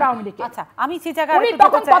স্ট্যান্ডার্ড আওয়ামী লীগের। আচ্ছা, আমি সেই জায়গায়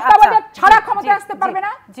তখন তত্ত্বাবধায়ক ছাড়া ক্ষমতায় আসতে পারবে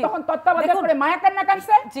না, তখন তত্ত্বাবধায়ক করে মায়া কান্না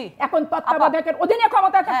কানছে, এখন তত্ত্বাবধায়কের অধীনে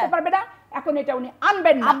ক্ষমতায় থাকতে পারবে না, এখন এটা উনি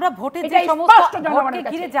আনবেন না। আমরা ভোটের যে সমস্ত ভোটকে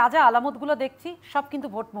ঘিরে যা যা আলামতগুলো দেখছি সব কিন্তু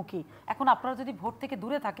ভোটমুখী। এখন আপনারা যদি ভোট থেকে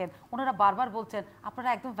দূরে থাকেন, ওনারা বারবার বলছেন আপনারা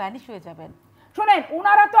একদম ভ্যানিশ হয়ে যাবেন। শুনেন,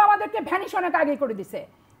 ওনারা তো আমাদেরকে ভ্যানিশ অনেক আগে করে দিছে।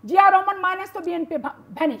 জিয়া রহমান মাইনাস তো বিএনপি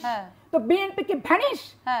ভ্যানিশ, তো বিএনপি কি ভ্যানিশ?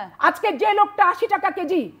 আজকে যে লোকটা 80 টাকা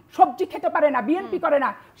কেজি সবজি খেতে পারে না, বিএনপি করে না,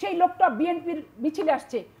 সেই লোকটা বিএনপির মিছিলে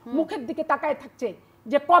আসছে, মুখের দিকে তাকায় থাকছে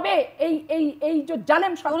যে কবে এই যে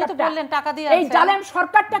জালেম সরকারটা, এই জালেম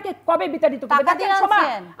সরকারটাকে কবে বিতাড়িত করবে।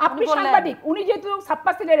 আপনি সাংবাদিক, উনি যেহেতু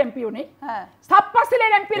ছাপ্পা সিলের এমপি, উনি ছাপ্পা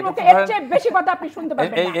সিলের এমপির মুখে এর চেয়ে বেশি কথা আপনি শুনতে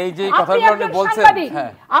পারবেন না।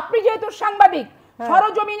 আপনি যেহেতু সাংবাদিক,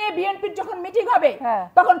 সরজমিনে বিএনপির যখন মিটিং হবে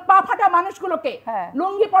তখন পা ফাটা মানুষগুলোকে,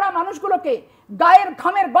 লুঙ্গি পড়া মানুষগুলোকে, গায়ের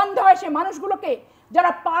ঘামের গন্ধ হয় সে মানুষগুলোকে,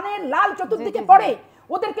 যারা পানের লাল চতুর্দিকে পড়ে,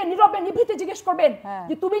 ওদেরকে নীরবে নিভৃতে জিজ্ঞেস করবেন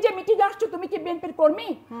যে তুমি যে মিটিং আসছো, তুমি কি বিএনপির কর্মী,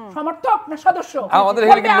 সমর্থক না সদস্য? আমাদের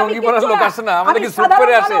এখানে কি লুঙ্গি পরা লোক আসে না, আমাদের কি স্যুট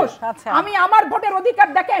পরে আসে? আমি আমার ভোটের অধিকার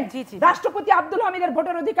দেখেন, রাষ্ট্রপতি আব্দুল হামিদের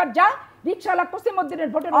ভোটের অধিকার যা, রিকশাওয়ালা কসিমউদ্দিনের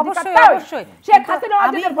ভোটের অধিকার তা, শেখ হাসিনা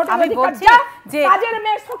ওয়াজিদের ভোটের অধিকার যা, কাজের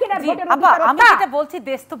মেয়ে সকিনার ভোটের অধিকার তা। আমি এটা বলছি,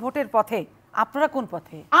 দেশ তো ভোটের পথে, আপনারা কোন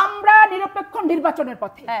পথে? আমরা নিরপেক্ষ নির্বাচনের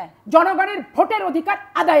পথে, জনগণের ভোটের অধিকার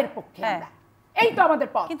আদায়ের পক্ষে আমরা। এই তো আমাদের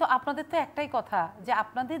পথ। কিন্তু আপনাদের তো একটাই কথা যে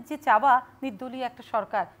আপনাদের যে চাওয়া নির্দলীয় একটা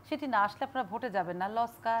সরকার, সেটি না আসলে আপনারা ভোটে যাবেন না।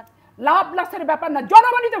 লসকার লাভ লসের ব্যাপার না,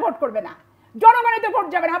 জনগণই তো ভোট করবে না, জনগণই তো ভোট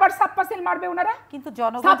যাবে না, আবার সাপ্পাসিল মারবে ওনারা। কিন্তু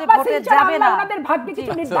জনগণ যে ভোটে যাবে না, ওনাদের ভাগ্যে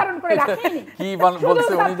কিছু নির্ধারণ করে রাখেনি। কি বলছে উনি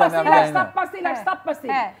জানেন, আমি জানি না। সাপ্পাসিল আর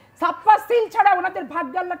সাপ্পাসিল, সাপ্পাসিল ছাড়া ওনাদের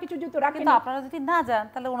ভাগ্যে আল্লাহ কিছু যেহেতু রাখেনি। কিন্তু আপনারা যদি না যান,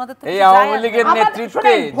 তাহলে ওনাদের তো এই আওয়ামী লীগের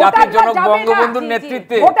নেতৃত্বে, জাতির জনক বঙ্গবন্ধুর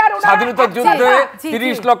নেতৃত্বে স্বাধীনতা যুদ্ধে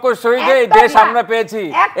 30 লক্ষ শহীদে এই দেশ আমরা পেয়েছি।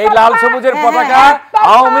 এই লাল সবুজের পতাকা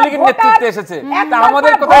আওয়ামী লীগের নেতৃত্বে এসেছে। তা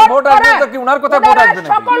আমাদের কোথায় ভোট আসবে, তো কি ওনার কোথায় ভোট আসবে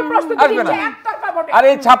নাকি? আসবে না। আর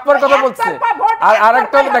এই ছাপ্পার কথা বলছে। আর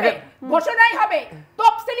আরেকটা দেখেন, ঘোষণাই হবে,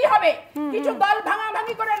 তফসিলি হবে, কিছু দল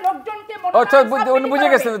ভাঙাভাঙি করে লোকজনকে উনি বুঝে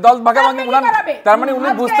গেছেন দল ভাঙাভাঙি, তার মানে উনি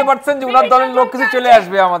বুঝতে পারছেন যে উনার দলের লোক কিছু চলে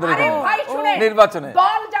আসবে আমাদের এখানে নির্বাচনে।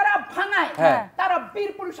 দল যারা ভাঙায় তারা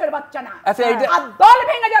বীর পুরুষের বাচ্চা না, আচ্ছা এইটা আর দল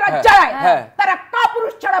ভেঙে যারা যায় তারা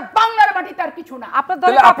কাপুরুষ ছাড়া বাংলার মাটি তার কিছু না। আপনার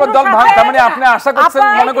দল ভাঙ, তার মানে আপনি আশা করছেন,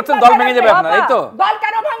 মনে করছেন দল ভেঙে যাবে আপনার, এই তো? দল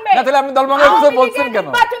কেন ভাঙবে না, তাহলে আপনি দল ভাঙার কথা বলছেন কেন?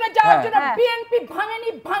 নির্বাচনে যাওয়ার জন্য বিএনপি ভাঙেনি,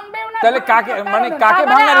 ভাঙবেও না। তাহলে কাকে, মানে কাকে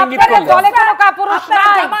ভাঙার ইঙ্গিত করলেন? দলে কোনো কাপুরুষ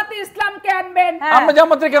নাই। জামাতে ইসলামকে আনবেন, আমরা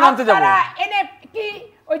জামাতের কেন আনতে যাব? এনে কি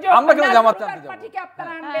ওই যে আমরা কেন জামাতে আনতে যাব? পার্টিকে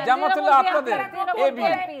আপনারা আনবেন, জামাত হলো আপনাদের, এবি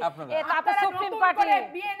আপনারা, তারপর সুপ্রিম পার্টি,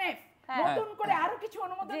 বিএনএফ নতুন করে আরো কিছু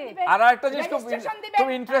অনুমোদন দিবেন। আর একটা জিনিস খুব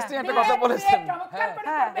ইন্টারেস্টিং একটা কথা বলেছেন,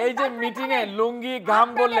 এই যে মিটিং এ লুঙ্গি ঘাম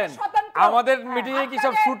বললেন, আমাদের মিটিং এ কি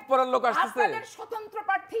সব শুট পরার লোক আসছে? আপনাদের স্বতন্ত্র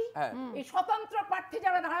প্রার্থী, এই স্বতন্ত্র প্রার্থী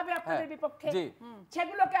যারা দাঁড়াবে আপনাদের বিপক্ষে,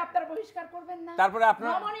 সেগুলোকে আপনারা বহিষ্কার করবেন না। তারপরে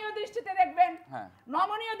আপনারা নমনীয় দৃষ্টিতে দেখবেন,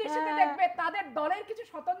 নমনীয় দৃষ্টিতে দেখবে তাদের দলের কিছু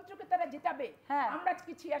স্বতন্ত্রকে তারা জিতাবে। আমরা কি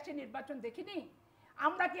 86 নির্বাচন দেখিনি?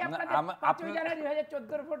 আমরা কি আপনাদের 5 জানুয়ারি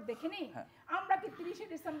 2014 ভোট দেখিনি? আমরা কি 30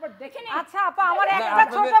 ডিসেম্বর দেখিনি? আচ্ছা আপা, আমার একটা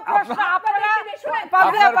ছোট প্রশ্ন, আপনারা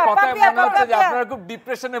আপনারা খুব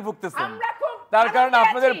ডিপ্রেশনে ভুগতেছেন, তার কারণ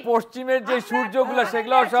আপনাদের পশ্চিমের যে সূর্যগুলো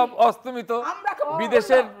সেগুলো সব অস্তমিত,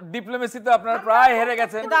 বিদেশের ডিপ্লোমেসিতে আপনারা প্রায় হেরে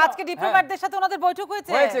গেছেন। কিন্তু আজকে ডিপ্লোম্যাটদের সাথে ওনাদের বৈঠক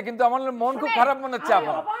হয়েছে, কিন্তু আমার মন খুব খারাপ মনে হচ্ছে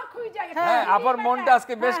আপা। হ্যাঁ, আপার মনটা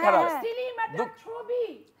আজকে বেশ খারাপ।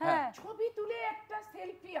 ছবি তুলে একটা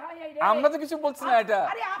সেলফি, হাই রে আমরা তো কিছু বলছি না,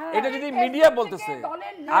 এটা যদি মিডিয়া বলতেছে।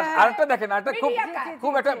 আর আরেকটা দেখেন, আরেকটা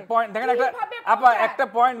খুব একটা পয়েন্ট দেখেন, একটা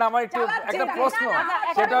পয়েন্ট আমার একটা প্রশ্ন,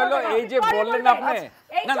 সেটা হলো এই যে বললেন আপনি,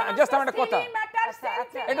 না জাস্ট আমার একটা কথা,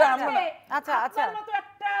 এটা আমরা আপনার মতো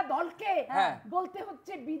একটা দলকে বলতে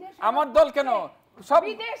হচ্ছে বিদেশ আমার দল কেন, সব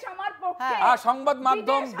বিদেশ আমার পক্ষে, আর সংবাদ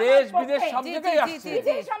মাধ্যম দেশ বিদেশ সব জায়গায় আসছে,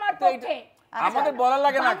 বিদেশ আমার পক্ষে। আমাদের বলা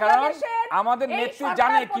লাগে না, কারণ আমাদের নেত্রী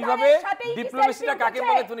জানে কিভাবে ডিপ্লোমেসিটা কাকে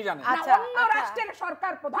বলে, তুমি জানেন। অন্য রাষ্ট্রের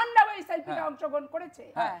সরকার প্রধানরা ওই সেলফিতে অংশগ্রহণ করেছে,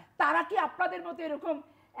 তারা কি আপনাদের মতো এরকম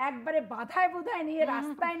একবারে বাধায় বোধায় নিয়ে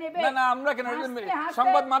রাস্তায় নেবে? না আমরা কেন,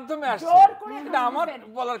 সংবাদ মাধ্যমে আসছে, এটা আমার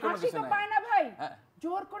বলার কোনো কিছু নাই। পায় না ভাই,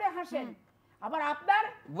 জোর করে হাসেন। আবার আপনার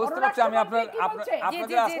বুঝতে পারছি আমি আপনাদের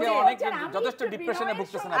আজকে অনেক যথেষ্ট ডিপ্রেশনে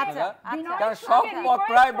ভুগতেছেন আপনারা, কারণ সব পথ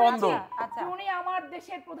প্রায় বন্ধ। উনি আমার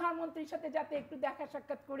দেশের প্রধানমন্ত্রীর সাথে যাতে একটু দেখা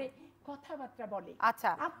সাক্ষাৎ করে কথাবার্তা বলে,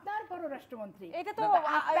 আপনার পররাষ্ট্রমন্ত্রী, এটা তো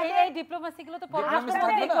এই ডিপ্লোমেসি গুলো তো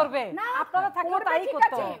পররাষ্ট্রমন্ত্রী করবে, আপনারা থাকলে তাই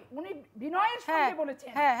করতে। উনি বিনয়ের সঙ্গে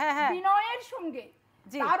বলেছেন, বিনয়ের সঙ্গে,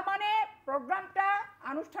 তার মানে প্রোগ্রামটা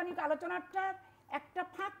আনুষ্ঠানিক আলোচনাটা একটা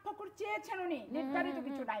ফাঁক ফকর চেয়েছেন উনি, নির্ধারিত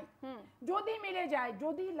কিছু নাই, যদি মিলে যায়,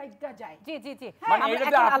 যদি লাগা যায়। জি জি জি, মানে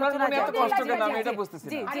এটাতে আপনার মনে এত কষ্ট কেন, আমি এটা বুঝতেছি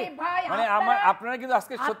না। মানে আপনারা কিন্তু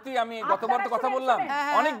আজকে সত্যি, আমি গতবার তো কথা বললাম,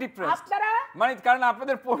 অনেক ডিপ্রেসড, মানে কারণ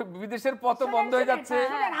আপনাদের বিদেশের পথ বন্ধ হয়ে যাচ্ছে,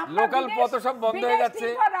 লোকাল পথ সব বন্ধ হয়ে যাচ্ছে,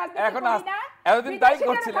 এখন এতদিন তাই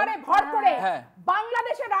করছিলেন, ভর করে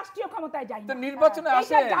বাংলাদেশের রাষ্ট্রীয় ক্ষমতায় যায়, তো নির্বাচনে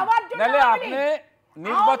আসেন, নাহলে আপনি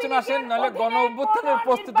নির্বাচন আসেন, নাহলে গণ অভ্যুত্থানের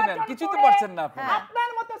প্রস্তুতি নেন, কিছুই তো পারছেন না আপনি।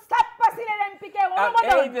 আপনার মতো ছাপ্পাসিলের এমপি কে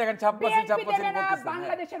অনুমোদন, এই দেখেন ছাপ্পাসিল বলতেছেন,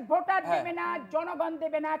 বাংলাদেশের ভোটার দেবে না, জনগণ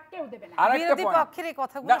দেবে না, কেউ দেবে না। বিরোধী পক্ষের এই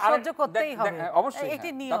কথাগুলো সহ্য করতেই হবে, অবশ্যই এটি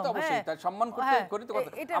নিয়ম, তা তো অবশ্যই, তার সম্মান করতে করি তো কথা।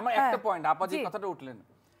 আমার একটা পয়েন্ট, আপা যে কথাটা উঠলেন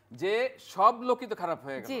যে সব লোকই তো খারাপ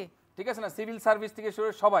হয়ে গেল, ঠিক আছে না, সিভিল সার্ভিস থেকে শুরু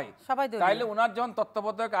সবাই, তাইলে উনার যখন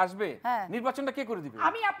তত্ত্বাবধায়ক আসবে, নির্বাচনটা কে করে দিবে?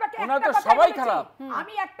 আমি আপনাকে উনার তো সবাই খারাপ।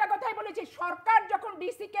 আমি একটা কথাই বলেছি, সরকার যখন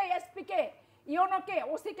ডিসি কে, এসপি কে, ইওনোকে,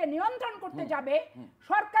 ওসি কে নিয়ন্ত্রণ করতে যাবে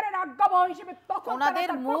সরকারের আজ্ঞাবহ হিসেবে, তখন ওনাদের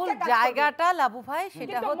মূল জায়গাটা লাবু ভাই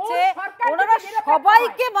সেটা হচ্ছে ওনারা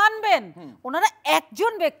সবাইকে মানবেন, ওনারা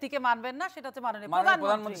একজন ব্যক্তিকে মানবেন না, সেটা হচ্ছে মাননীয়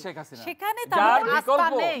প্রধানমন্ত্রী শেখ হাসিনা। সেখানে তাদের আস্থা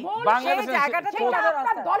নেই, বাংলাদেশের জায়গাটা ঠিক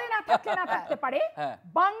আপনার দলে না থাকলে না থাকতে পারে,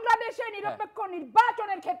 বাংলাদেশে নিরপেক্ষ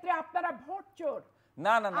নির্বাচনের ক্ষেত্রে আপনারা ভোট চোর।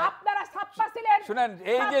 না না না, আপনারা ছাপ্পাসিলের, শুনেন,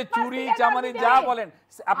 এই যে চুরি চামারি যা বলেন,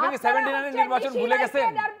 আপনি কি 79 এর নির্বাচন ভুলে গেছেন?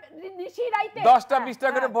 10টা 20টা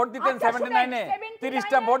করে ভোট দিতেন 79 এ,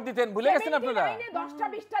 30টা ভোট দিতেন, ভুলে গেছেন আপনারা? 10টা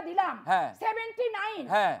 20টা দিলাম, 79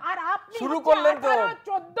 আর আপনি শুরু করলেন তো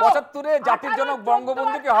 75 এ জাতির জনক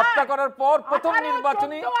বঙ্গবন্ধুকে হত্যা করার পর প্রথম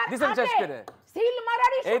নির্বাচনী দিছেন শেষ করে।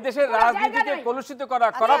 এই দেশের রাজনীতিকে কলুষিত করা,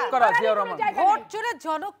 করাপ্ট করা জিয়া রহমান। ভোট চোরের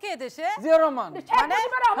জনক কে দেশে? জিয়া রহমান। মানে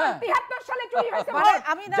 73 সালে চুরি হয়েছে, মানে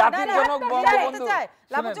আমি না জাতির জনক বঙ্গবন্ধু।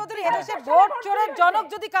 লাবু চৌধুরী, এদেশে ভোট চোরের জনক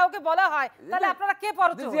যদি কাউকে বলা হয়, তাহলে আপনারা কে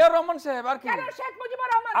পরচোর? জিয়া রহমান সাহেব। আর কি কেন শেখ মুজিবুর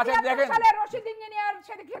রহমান 73 সালে রশিদ ইঞ্জিনিয়ার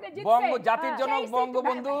সেখানে জিতছে, জাতির জনক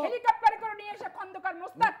বঙ্গবন্ধু হেলিকপ্টারে করে নিয়ে এসে খন্দকার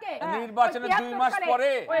মোস্তাককে নির্বাচনের 2 মাস পরে,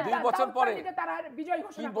 2 বছর পরে তারা বিজয়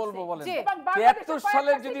ঘোষণা কি বলবো বলেন? 73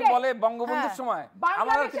 সালে যদি বলে বঙ্গবন্ধুর সময়,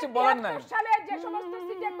 আমার আর কিছু বলার নাই। 73 সালে যে সমস্ত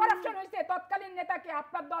সিটে করাপশন হয়েছে, তৎকালীন নেতাকে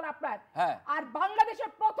আপনার দল আপনার, আর বাংলাদেশের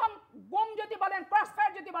প্রথম গুম যদি বলেন,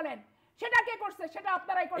 ক্রসফায়ার যদি বলেন, সেটা কে করছে? সেটা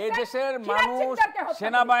আপনারাই করছেন। এই দেশের মানুষ,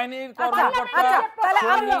 সেনাবাহিনীর কর্মকর্তা,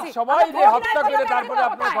 সবাই যে হত্যা করে তারপরে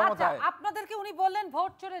আপনার ক্ষমতায়। আপনাদেরকে উনি বললেন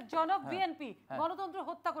ভোট চোরের জনক বিএনপি, গণতন্ত্র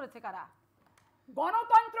হত্যা করেছে কারা?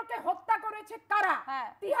 গণতন্ত্রকে হত্যা করেছে কারা?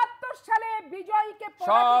 73 সালে বিজয়ীকে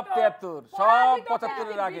সব 73 সব 75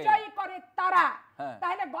 এর আগে বিজয়ী করে তারা,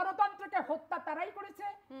 তাহলে গণতন্ত্রকে হত্যা তারাই করেছে।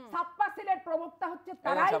 ছাপ্পাসিলের প্রবক্তা হচ্ছে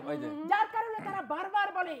তারাই, যার কারণে তারা বারবার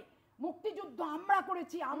বলে মুক্তিযুদ্ধ আমরা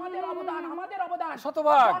করেছি, আমাদের অবদান, আমাদের অবদান।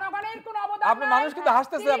 শতভাগ জনগণের কোনো অবদান নাই। আপনি মানুষ কিন্তু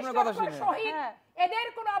হাসতেছে আপনার কথা শুনে। এদের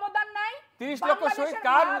কোনো অবদান নাই। 30 লক্ষ শহীদ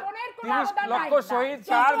কার? 30 লক্ষ শহীদ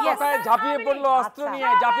কার কথায় ঝাঁপিয়ে পড়লো অস্ত্র নিয়ে,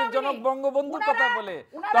 জাতির জনক বঙ্গবন্ধুর কথা বলে?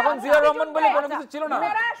 তখন জিয়া রহমান বলে কোনো কিছু ছিল না।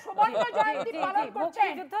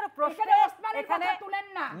 মুক্তিযুদ্ধের প্রশ্নে এখানে তুলেন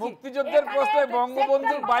না, মুক্তিযুদ্ধের প্রশ্নে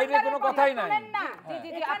বঙ্গবন্ধুর বাইরে কোনো কথাই নাই।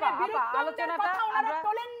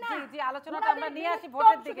 আলোচনাটা আমরা নিয়ে আসি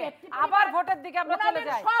ভোটের দিকে, আবার ভোটের দিকে আমরা চলে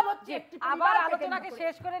যাই, আবার আলোচনাকে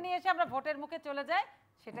শেষ করে নিয়ে এসে আমরা ভোটের মুখে চলে যাই।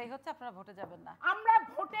 সেটাই হচ্ছে আপনারা ভোটে যাবেন না। আমরা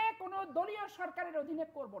ভোটে কোনো দলীয় সরকারের অধীনে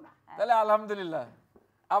করব না। তাহলে আলহামদুলিল্লাহ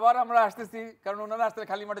আবার আমরা আসতেছি, কারণ ওনারা আসলে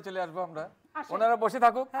খালি মাঠে চলে আসবো আমরা। ওনারা বসে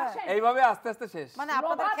থাকুক, এইভাবে আস্তে আস্তে শেষ। মানে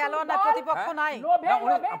আপনাদের খেলোয়াড় না, প্রতিপক্ষ নাই,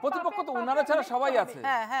 প্রতিপক্ষ তো ওনারা ছাড়া সবাই আছে,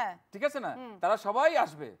 ঠিক আছে না, তারা সবাই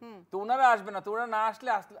আসবে, তো ওনারা আসবে না, তো ওনারা না আসলে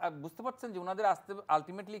বুঝতে পারছেন যে ওনাদের আসতে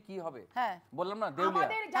আলটিমেটলি কি হবে, বললাম না দেউলিয়া,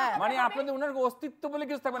 মানে আপনাদের ওনার অস্তিত্ব বলে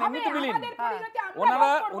কিছু থাকবে না, এমনি তো বিলীন।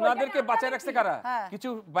 ওনাদেরকে বাঁচায় রাখছে কারা? কিছু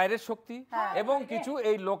বাইরের শক্তি এবং কিছু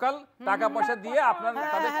এই লোকাল টাকা পয়সা দিয়ে আপনার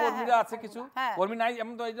তাদের কর্মীরা আছে, কিছু কর্মী নাই,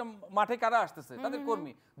 এমন তো এই যে মাঠে কারা আসতেছে তাদের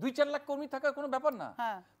কর্মী, 2-4 লাখ কর্মী থাকার কোনো ব্যাপার না,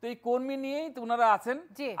 তো এই কর্মী নিয়েই তো ওনারা আছেন,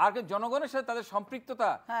 আর জনগণের সাথে তাদের সম্পৃক্ততা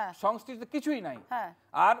সংশ্লিষ্ট কিছুই নাই,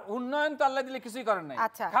 আর উন্নয়ন তো আল্লাহ দিলে কিছুই করেন নাই,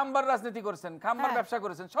 খাম্বার রাজনীতি করেছেন, খাম্বার ব্যবসা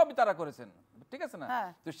করেছেন, সবই তারা করেছেন, ঠিক আছে না,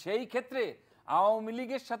 তো সেই ক্ষেত্রে আওয়ামী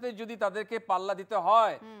লীগের সাথে যদি তাদেরকে পাল্লা দিতে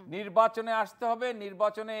হয়, নির্বাচনে আসতে হবে,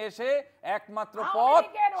 নির্বাচনে এসে একমাত্র পথ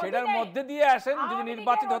সেটার মধ্যে দিয়ে আসেন, যদি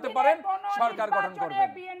নির্বাচিত হতে পারেন সরকার গঠন করবেন।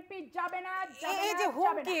 বিএনপি যাবে না, এই যে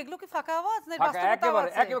হুমকি, এগুলো কি ফাঁকা আওয়াজ?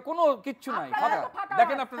 একেবারে কোনো কিচ্ছু নাই, ফাঁকা।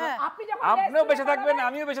 দেখেন আপনারা, আপনিও বেঁচে থাকবেন,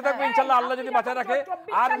 আমিও বেঁচে থাকবো ইনশাআল্লাহ, আল্লাহ যদি বাঁচায় রাখে,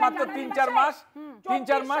 আর মাত্র 3-4 মাস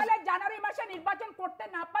জানুয়ারি মাসে নির্বাচন করতে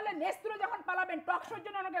না পারলে নেস্তুলে যখন পালাবেন, টকশোর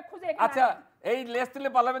জন্য ওনাকে খুঁজে এখানে। আচ্ছা, এই নেস্তুলে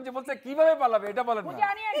পালাবেন যে বলছে, কিভাবে পালাবে এটা বলেন না,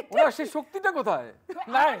 ওনার সেই শক্তিটা কোথায়?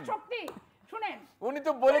 নাই শক্তি, শুনেন, উনি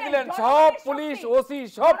তো বলে দিলেন সব পুলিশ ওসি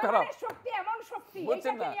সব খারাপ, শক্তি এমন শক্তি,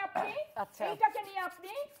 বুঝছেন না? এইটাকে নিয়ে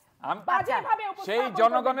আপনি সেই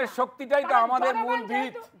জনগণের শক্তিটাই তো আমাদের মূল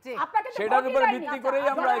ভিত, সেটার উপরে ভিত্তি করেই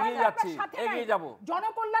আমরা এগিয়ে যাচ্ছি, এগিয়ে যাব।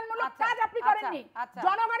 জনকল্যাণমূলক কাজ আপনি করেননি,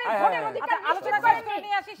 জনগণের ভোটের অধিকার আলোচনা করে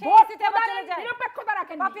নিয়ে আসি, সেই ইসিতে আবার চলে যায়, নিরপেক্ষতা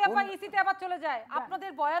রাখেন, পাপি আপা ইসিতে আবার চলে যায়। আপনাদের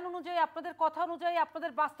বয়ান অনুযায়ী, আপনাদের কথা অনুযায়ী,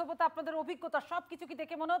 আপনাদের বাস্তবতা, আপনাদের অভিজ্ঞতা সবকিছু কি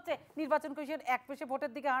দেখে মনে হচ্ছে নির্বাচন কমিশন এক পেশে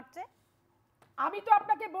ভোটের দিকে হাঁটছে? আমি তো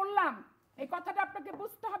আপনাকে বললাম, এই কথাটা আপনাকে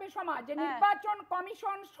বুঝতে হবে সমাজ, যে নির্বাচন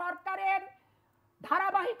কমিশন সরকারের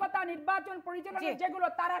ধারাবাহিকতা, নির্বাচন পরিচালনা যেগুলো,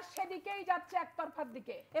 তারা সেদিকেই যাচ্ছে, একতরফার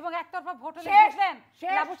দিকে, এবং একতরফা ভোট হলে দেখলেন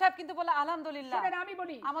লাবু সাহেব কিন্তু বলে আলহামদুলিল্লাহ। আমি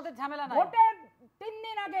বলি আমাদের ঝামেলা নাই, ভোটের 3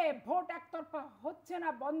 দিন আগে ভোট একতরফা হচ্ছে না,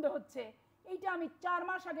 বন্ধ হচ্ছে, এইটা আমি 4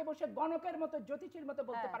 মাস আগে বসে গণকের মতো, জ্যোতিষীর মতো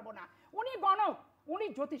বলতে পারবো না। উনি গণক, উনি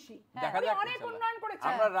জ্যোতিষী, অনেক উন্নয়ন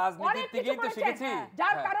করেছেন, আমরা রাজনীতি থেকেই তো শিখেছি,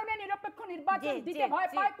 যার কারণে নিরপেক্ষ নির্বাচন দিতে ভয়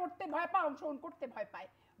পায়, করতে ভয় পায়, অংশগ্রহণ করতে ভয় পায়।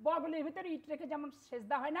 বগলের ভিতরে ইট রেখে যেমন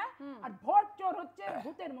সেজদা হয় না, আর ভোট চোর হচ্ছে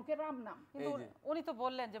ভূতের মুখে রাম নাম। কিন্তু উনি তো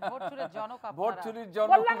বললেন যে ভোট চুরির জনক আপনারা, ভোট চুরির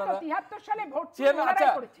জনক আপনারা। 73 সালে ভোট চুরি ওনারাই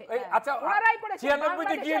করেছে। আচ্ছা, ওনারাই করেছে। 96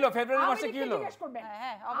 তে কি হলো? ফেব্রুয়ারি মাসে কি হলো?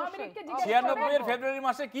 হ্যাঁ অবশ্যই। 96 এর ফেব্রুয়ারি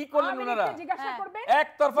মাসে কি করলেন ওনারা? জিজ্ঞাসা করবেন।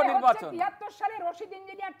 একতরফা নির্বাচন। 73 সালে রশিদ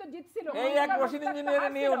ইঞ্জিনিয়ার তো জিতছিল। এই এক রশিদ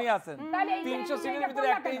ইঞ্জিনিয়ার নিয়ে উনি আছেন। 300 সিটের ভিতরে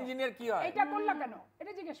একটা ইঞ্জিনিয়ার কি হয়? এটা করলা কেন?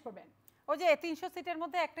 এটা জিজ্ঞেস করবেন। ওই যে 300 সিটের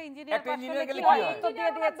মধ্যে একটা ইঞ্জিনিয়ার পাস করলে কি হয়? উত্তর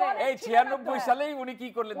দিয়ে দিয়েছে। এই 96 সালেই উনি কি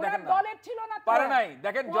করলেন দেখেন না। দলের ছিল না তো। পারে নাই।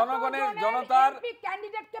 দেখেন জনগণের জনতার এমপি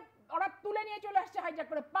ক্যান্ডিডেটকে ওরা তুলে নিয়ে চলে আসছে হাইজ্যাক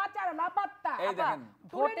করে, 5 আর লাপাত্তা। এই দেখেন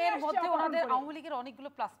ভোটের মধ্যে ওনাদের আওয়ামী লীগের অনেকগুলো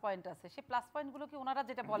প্লাস পয়েন্ট আছে, সেই প্লাস পয়েন্টগুলো কি ওনারা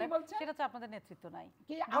যেটা বলেন সেটা হচ্ছে আপনাদের নেতৃত্ব নাই,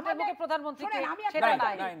 ভোটের মুখে প্রধানমন্ত্রীকে সেটা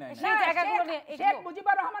নাই, সেই জায়গাগুলো নিয়ে শেখ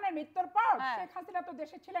মুজিবুর রহমানের মৃত্যুর পর শেখ হাসিনা তো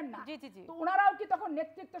দেশে ছিলেন না, তো ওনারাও কি তখন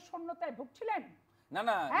নেতৃত্ব শূন্যতায় ভুগছিলেন? না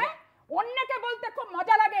না, অন্যকে বলতে খুব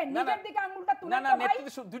মজা লাগে, নিজের দিকে আঙ্গুলটা তুলে। না না,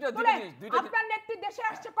 নেতৃত্ব দুইটা জিনিস। আপনার নেতৃত্ব দেশে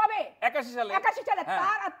আসছে কবে? 81 সালে। 81 সালে।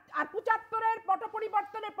 তার আর 75 এর পট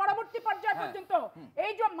পরিবর্তনের পরবর্তী পর্যায় পর্যন্ত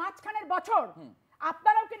এই যে মাঝখানের বছর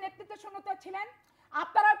আপনারাও কি নেতৃত্ব শূন্যতা ছিলেন?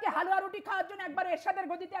 আপনারাও কি হালুয়া রুটি খাওয়ার জন্য একবার এরশাদের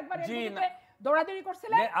গদিতে, একবার এদিকে দৌড়াদৌড়ি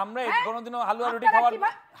করছিলেন? আমরা কোনোদিনও হালুয়া রুটি খাওয়ার,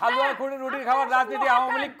 হালুয়া রুটি খাওয়ার রাজনীতি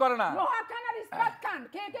আওয়ামী লীগ করে না। লোহা খান আর ইসমাত খান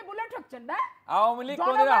কে কে বুলেট হচ্ছেন না? আওয়ামী লীগ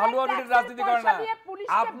কোনোদিন হালুয়া রুটির রাজনীতি করে না।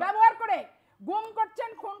 পুলিশকে ব্যবহার করে গুম করছেন,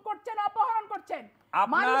 খুন করছেন, অপহরণ করছেন।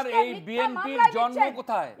 আপনার এই বিএনপির জন্ম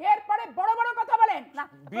কোথায়? এরপরে বড় বড় কথা বলেন।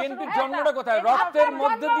 বিএনপির জন্মটা কোথায়? রক্তের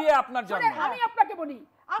মধ্যে দিয়ে আপনার জন্ম। আমি আপনাকে বলি,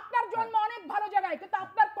 আপনার জন্ম অনেক ভালো জায়গায়, কিন্তু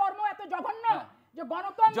আপনার কর্ম এত জঘন্য যে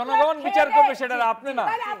গণতন্ত্র জনগণ বিচার করবে, সেটা আপনি না।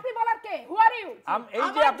 তাহলে আপনি বলার কে? হু আর ইউ? এই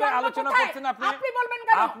যে আপনি আলোচনা করছেন, আপনি বলবেন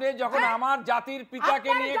কেন? আপনি যখন আমার জাতির পিতাকে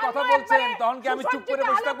নিয়ে কথা বলছেন, তখন কি আমি চুপ করে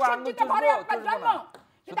বসে থাকবো? আঙ্গুল চুষবো?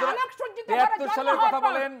 73 সালের কথা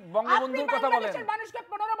বলেন, বঙ্গবন্ধুর কথা বলেন। মানুষকে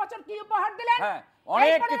 15 বছর কি উপহার দিলেন?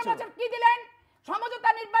 অনেক কিছু। কি দিলেন?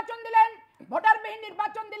 সমঝোতা নির্বাচন দিলেন, ভোটারবিহীন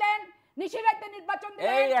নির্বাচন দিলেন, নিশিরাতে নির্বাচন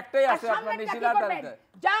দিলেন। এই একটাই আছে আপনার নিশিরাতে।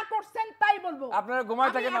 যা করছেন তাই বলবো। আপনারা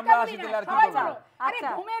ঘুমায় থাকেন, আমরা আসি দিলে আর কি করব? আরে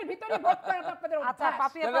ঘুমের ভিতরে ভোট করা আপনাদের অভ্যাস। আচ্ছা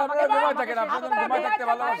পাপি আপনারা ঘুমায় থাকেন, আপনারা ঘুমায় থাকতে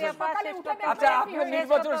ভালোবাসেন। আচ্ছা আপনি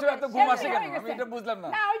নির্বাচনের সময় এত ঘুম আসে কেন? আমি এটা বুঝলাম না।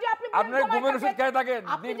 না ওই যে আপনি আপনারা ঘুমের ওষুধ খেয়ে থাকেন,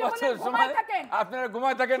 নির্বাচনের সময় আপনারা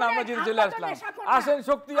ঘুমায় থাকেন, আমরা জিতে চলে আসলাম। আসেন,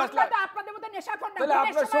 শক্তি আসলে আপনাদের মধ্যে নেশা খন্ডা। তাহলে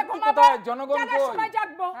আপনার শক্তি কোথায়? জনগণ কই? সময়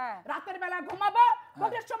জাগবো, রাতের বেলা ঘুমাবো,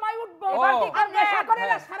 ভোটের সময় উঠবো, আর নেশা করে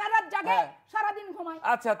না, সারা রাত জাগে, সারা দিন ঘুমায়।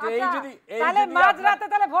 আচ্ছা, তো এই যদি তাহলে মাঝরাতে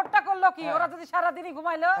তাহলে ভোটটা করলো কি? ওরা যদি সারা দিনই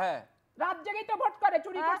ঘুমাইলো, রাত জেগেই তো ভোট করে,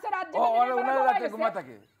 চুরি করছে রাত জেগে, ওনারা রাতে ঘুমায়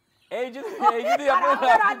থাকে। এই যদি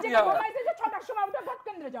আপনারা রাত জেগে ঘুমাইছে যে 6টার সময় উঠে ভোট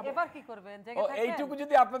কেন্দ্রে যাবে, এবার কি করবেন? জেগে থাকেন, এইটুকু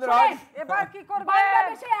যদি আপনাদের হয়, এবার কি করবেন?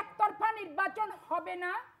 বাংলাদেশে একতরফা নির্বাচন হবে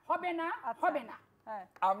না, হবে না, হবে না।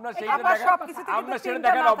 আমরা সেটা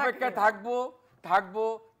দেখার অপেক্ষায়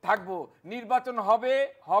থাকবো। নির্বাচন হবে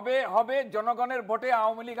হবে হবে, জনগণের ভোটে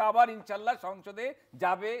আওয়ামী লীগ আবার ইনশাআল্লাহ সংসদে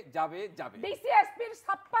যাবে। ডিসিএসপির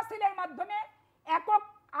ছাপ্পা সিলের মাধ্যমে একক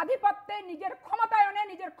আধিপত্যে নিজের ক্ষমতায়নে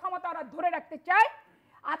নিজের ক্ষমতা ওরা ধরে রাখতে চায়।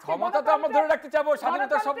 ক্ষমতা তো আমরা ধরে রাখতে চাবো,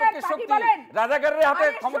 স্বাধীনতার সপক্ষে শক্তি। রাজাকারের হাতে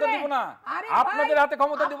ক্ষমতা দিব না, আপনাদের হাতে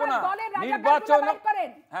ক্ষমতা দিব না। নির্বাচন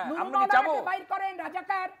আমরা কি চাবো? বাইর করেন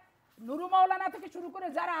রাজাকার, নুরু মাওলানা থেকে শুরু করে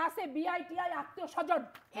যারা আছে, বিআইটিআই আত্মীয় স্বজন,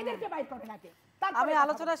 এদেরকে বাইর করে নাকি? আমি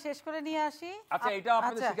আলোচনা শেষ করে নিয়ে আসি। আচ্ছা, এটা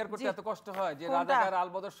আপনাদের স্বীকার করতে এত কষ্ট হয় যে রাজাকার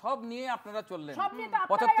আলবদর সব নিয়ে আপনারা চললেন,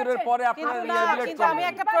 ৭৫ এর পরে আপনারা রিহ্যাবিলিটেট কিন্তু আমি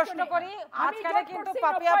একটা প্রশ্ন করি, আজকালে কিন্তু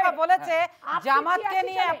পাপি আপা বলেছে জামাতকে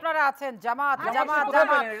নিয়ে আপনারা আছেন, জামাত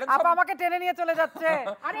আপা আমাকে টেনে নিয়ে চলে যাচ্ছে।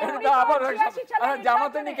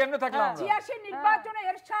 জামাতে নিয়ে কেন থাকলাম? ৮৬ নির্বাচনে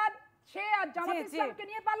এরশাদ সে আর জামাত ইসলামকে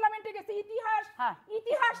নিয়ে পার্লামেন্টে গেছে,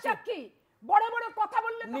 ইতিহাস সাক্ষী। বড় বড় কথা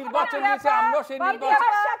বললে নির্বাচন হয়েছে, আমরা সেই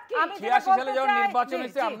নির্বাচন ৮৬ সালে যখন নির্বাচন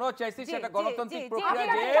হয়েছে আমরাও চাইছি সেটা গণতান্ত্রিক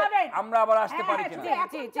প্রক্রিয়া, যে আমরা আবার আসতে পারি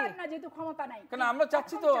কিনা। যেহেতু ক্ষমতা নাই, কারণ আমরা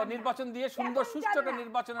চাচ্ছি তো নির্বাচন দিয়ে সুন্দর সুষ্ঠু একটা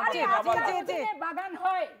নির্বাচনের মাধ্যমে আবার বাগান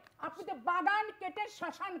হয়। আপনি তো বাগান কেটে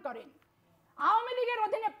শ্মশান করেন। আওয়ামী লীগের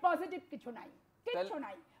অধীনে পজিটিভ কিছু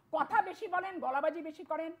নাই। কথা বেশি বলেন, গলাবাজি বেশি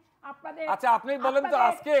করেন। আপনাদের আচ্ছা, আপনি বলেন তো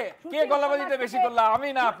আজকে কে গলাবাজিটা বেশি করলো, আমি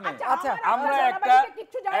না আপনি? আচ্ছা, আমরা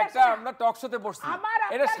আমরা টক শোতে বসছি,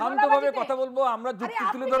 এটা শান্তভাবে কথা বলবো, আমরা যুক্তি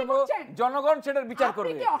তুলে ধরবো, জনগণ সেটার বিচার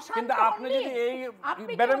করবে। কিন্তু আপনি যদি এই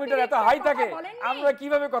ব্যারোমিটার এত হাই থাকে, আমরা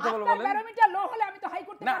কিভাবে কথা বলবো বলেন? ব্যারোমিটার লো হলে আমি তো হাই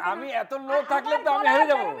করতে না, আমি এত লো থাকলে তো আমি হেরে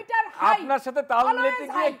যাব। আপনার সাথে তাল মিলাতে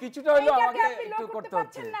গিয়ে কিছুটা হইলো আমাকে একটু করতে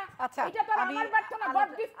হচ্ছে। আচ্ছা, এটা তো আমার ব্যর্থ না, গড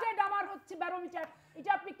গিফটেড আমার হচ্ছে ব্যারোমিটার।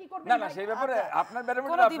 এটা আপনি কি করবেন? না, সেই ব্যাপারে আপনার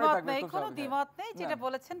ব্যারোমিটার আপনি থাকবে। কোনো দ্বিমত নেই, যেটা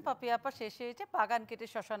বলেছেন পাপি আপা শেষে এসে বাগান কেটে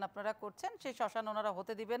শ্মশান আপনারা করছেন, সেই শ্মশান ওনারা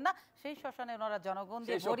হতে দিবেন না, সেই শ্মশানে ওনারা জনগণ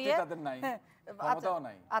দিয়ে ভরিয়ে তাদের নাই, ক্ষমতাও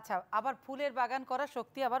নাই। আচ্ছা, আবার ফুলের বাগান করার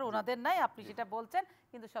শক্তি আবার ওনাদের নাই, আপনি যেটা বলছেন।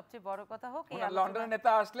 কিন্তু সবচেয়ে বড় কথা হোক, এই লন্ডনের নেতা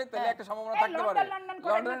আসলে তাহলে একটা সম্ভাবনা থাকতে পারে।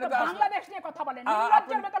 লন্ডনের নেতা বাংলাদেশ নিয়ে কথা বলেন,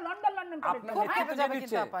 নির্বাচনের মতো লন্ডন করেন। আপনি নেতৃত্ব দিয়ে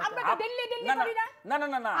দিচ্ছেন, আমরা তো দিল্লি করি না।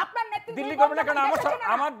 না, আপনার নেতৃত্ব দিল্লি করবেন না, কারণ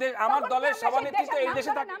আমার দলের সভানেত্রী তো এই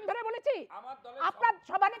দেশে থাকে। নাম ধরে বলেছি, আপনার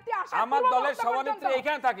সভানেত্রী আসা, আমার দলের সভানেত্রী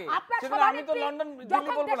এখানে থাকে, সেজন্য আমি তো লন্ডন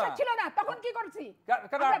দিল্লি বলবো না। ছিল না তখন কি করছি?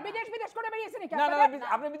 আমরা বিদেশ করে বেরিয়েছি নাকি? না,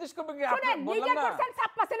 আপনি বিদেশ করবেন কি? আপনি বললেন না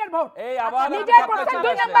ছাপ্পা সিলের ভোট, এই আবার নিজে করছেন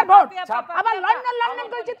 2 নাম্বার ভোট, আবার লন্ডন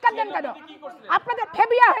করে চিৎকার দেন কেন? আপনাদের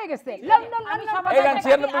ফেবিয়া হয়ে গেছে লন্ডন। এই গান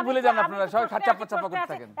 96 ভুলে যান আপনারা, সবাই চাপ্পা করতে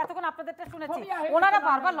থাকেন। এতক্ষণ আপনাদেরটা শুনেছি, ওনারা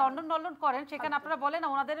বারবার লন্ডন করেন, সেখানে আপনারা বলেন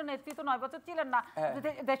ওনাদের নেতৃত্ব 9 বছর ছিলেন না,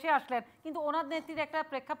 দেশে আসলেন, কিন্তু ওনার নেতৃত্বের একটা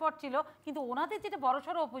প্রেক্ষাপট ছিল। কিন্তু ওনাদের যেটা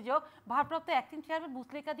বড়সড় অভিযোগ, ভারপ্রাপ্ত অ্যাক্টিং চেয়ারম্যান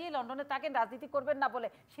মুসলিকা দিয়ে লন্ডনে থাকেন, রাজনীতি করবেন না বলে,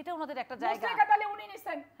 সেটা ওনাদের একটা জায়গা। মুসলিকা তাহলে উনি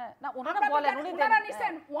নিছেন? হ্যাঁ, না ওনারা বলেন ওনারা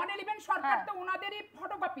নিছেন। 111 সরকার তো ওনাদেরই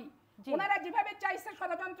ফটোকপি, ওনারা যেভাবে চাইছে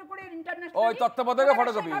ষড়যন্ত্র করে ইন্টারন্যাশনাল ওই তত্ত্বাবধায়কের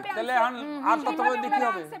ফটোকপি, তাহলে আর তত্ত্বাবধায়ক দেখি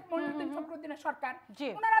হবে মনিরুদ্দিন ফখরুদ্দিনের সরকার।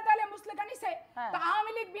 ওনারা তাহলে মুসলিকা নিছে, তো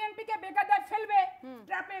আওয়ামী লীগ বিএনপি কে বেকায়দায় ফেলবে,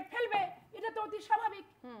 ট্র্যাপে ফেলবে, এটা তো অতি স্বাভাবিক।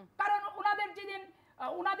 কারণ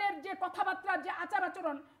ওনাদের যে কথাবার্তা, যে আচার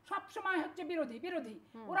আচরণ সব সময় হচ্ছে বিরোধী।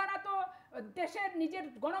 ওনারা তো দেশের নিজের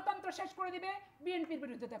গণতন্ত্র শেষ করে দিবে, বিএনপির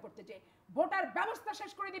বিরোধিতা করতে চায়, ভোটার ব্যবস্থা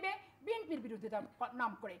শেষ করে দিবে বিএনপির বিরোধিতা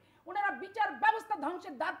নাম করে, ওনারা বিচার ব্যবস্থা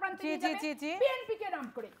ধ্বংসের দ্বার প্রান্তে নিয়ে যাবে বিএনপি কে নাম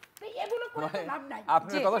করে। তো এগুলো করে লাভ নাই।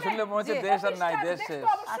 আপনার কথা শুনলে মনে হচ্ছে দেশ আর নাই, দেশ শেষ।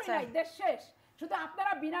 অবশ্যই নাই, দেশ শেষ। শুধু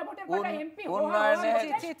আপনারা বিনা ভোটের কথা এমপি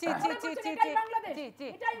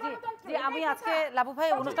আমি আজকে লাবু ভাই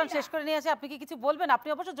অনুষ্ঠান শেষ করে নিয়ে আসি, আপনি কি কিছু বলবেন? আপনি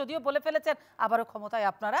অবশ্য যদিও বলে ফেলেছেন আবারও ক্ষমতায়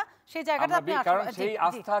আপনারা, সেই জায়গাটা আপনি কারণ সেই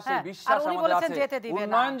আস্থা সেই বিশ্বাস আমাদের আছে।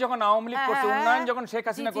 উন্নয়ন যখন আওয়ামী লীগ করছে, উন্নয়ন যখন শেখ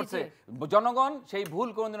হাসিনা করছে, জনগণ সেই ভুল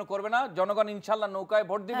কোনোদিনও করবে না। জনগণ ইনশাআল্লাহ নৌকায়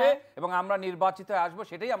ভোট দিবে এবং আমরা নির্বাচিত হয়ে আসবো,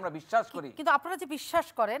 সেটাই আমরা বিশ্বাস করি। কিন্তু আপনারা যে বিশ্বাস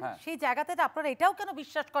করেন, সেই জায়গাতে আপনারা এটাও কেন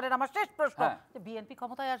বিশ্বাস করেন? আমার শেষ প্রশ্ন, যে বিএনপি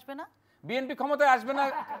ক্ষমতায় আসবে না। বিএনপি ক্ষমতায় আসবে না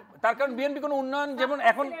তার কারণ বিএনপি কোনো উন্নয়ন, যেমন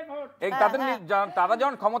এখন তারা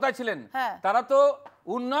যখন ক্ষমতায় ছিলেন তারা তো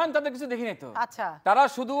উন্নয়ন তাদের কিছু দেখি নাই তো। তারা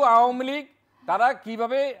শুধু আওয়ামী লীগ, তারা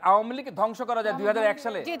কিভাবে আওয়ামী লীগ ধ্বংস করা যায় 2001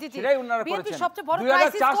 সালে সেটাই উন্নয়ন করেছেন।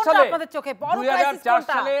 2004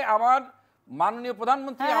 সালে আমার মাননীয়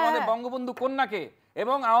প্রধানমন্ত্রী আমাদের বঙ্গবন্ধু কন্যাকে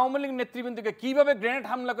এবং আওয়ামী লীগ নেতৃবৃন্দকে কিভাবে গ্রেনেড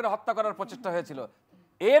হামলা করে হত্যা করার প্রচেষ্টা হয়েছিল,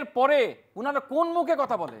 এরপরে ওনারা কোন মুখে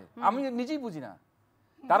কথা বলে আমি নিজেই বুঝি না।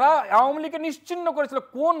 তারা আওয়ামী লীগকে নিশ্চিহ্ন করেছিল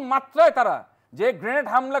কোন মাত্রায়, তারা যে গ্রেনেড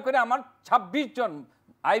হামলা করে আমার 26 জন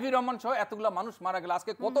আইভি রহমান সহ এতগুলা মানুষ মারা গেল,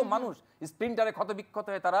 আজকে কত মানুষ স্প্রিন্টারে ক্ষত বিক্ষত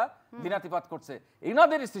হয়ে তারা দিনাতিপাত করছে,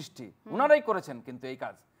 এনাদেরই সৃষ্টি, ওনারাই করেছেন কিন্তু এই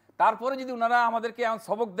কাজ। তারপরে যদি ওনারা আমাদেরকে এমন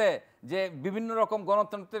সবক দেয় যে বিভিন্ন রকম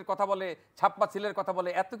গণতন্ত্রের কথা বলে, ছাপ্পা ছিলের কথা বলে,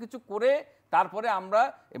 এত কিছু করে তারপরে আমরা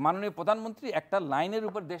মাননীয় প্রধানমন্ত্রী একটা লাইনের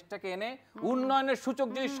উপর দেশটাকে এনে উন্নয়নের সূচক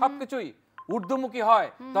যদি সবকিছুই ঊর্ধ্বমুখী হয়,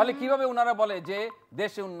 তাহলে কিভাবে ওনারা বলে যে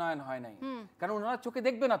দেশে উন্নয়ন হয় নাই? কারণ ওনারা চোখে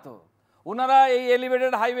দেখবে না তো, ওনারা এই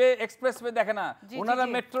এলিভেটেড হাইওয়ে এক্সপ্রেসওয়ে দেখে না, ওনারা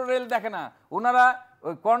মেট্রো রেল দেখে না, ওনারা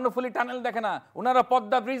কর্ণফুলী টানেল দেখে না, ওনারা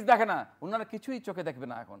পদ্মা ব্রিজ দেখে না, ওনারা কিছুই চোখে দেখবে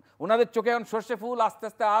না। এখন ওনাদের চোখে এখন সর্ষে ফুল, আস্তে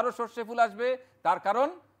আস্তে আরো সর্ষে ফুল আসবে। তার কারণ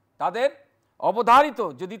তাদের অবধারিত,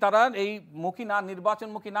 যদি তারা এই মুখী না,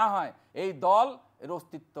 নির্বাচনমুখী না হয়, এই দল এর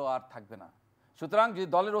অস্তিত্ব আর থাকবে না। সুতরাং যদি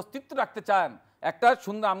দলের অস্তিত্ব রাখতে চান, একটা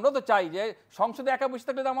সুন্দর, আমরা তো চাই যে সংসদে একা বসে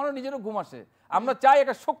থাকলে আমারও নিজেরও ঘুম আসে, আমরা চাই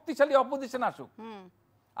একটা শক্তিশালী অপোজিশন আসুক।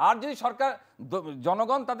 আর যদি সরকার,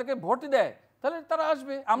 জনগণ তাদেরকে ভোট দেয়, তাহলে তারা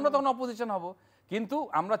আসবে, আমরা তখন অপোজিশন হব। কিন্তু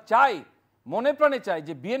আমরা চাই, মনে প্রাণে চাই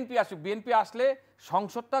যে বিএনপি আসুক। বিএনপি আসলে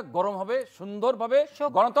সংসদটা গরম হবে, সুন্দরভাবে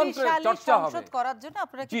গণতন্ত্রের চর্চা হবে। সংসদ করার জন্য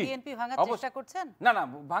আপনারা কি বিএনপি ভাঙার চেষ্টা করছেন? না না,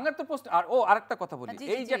 ভাঙার তো পোস্ট। আর আরেকটা কথা বলি,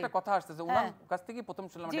 এই যে একটা কথা আসতেছে, ওনার কাছ থেকে প্রথম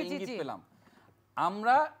শুনলাম, একটা ইঙ্গিত পেলাম,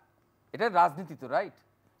 আমরা এটা রাজনীতি তো, রাইট?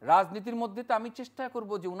 রাজনীতির মধ্যে তো আমি চেষ্টা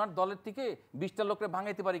করব যে ওনার দলের থেকে 20টা লোককে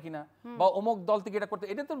ভাঙাইতে পারি কিনা, বা অমুক দল থেকে এটা করতে,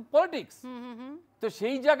 এটা তো পলিটিক্স। তো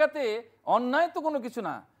সেই জায়গাতে অন্যায় তো কোনো কিছু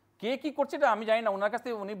না, কে কি করছে এটা আমি জানি না, ওনার কাছ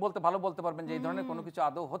থেকে উনি ভালো বলতে পারবেন যে এই ধরনের কোনো কিছু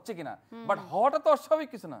আদৌ হচ্ছে কিনা। বাট হওয়াটা তো অস্বাভাবিক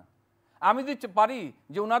কিছু না। আমি যদি পারি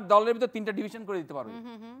যে ওনার দলের ভিতরে 3টা ডিভিশন করে দিতে পারবো,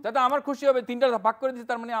 তাতে আমার খুশি হবে। 3টা ভাগ করে দিতে,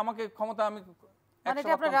 তার মানে আমাকে ক্ষমতা, আমি মানে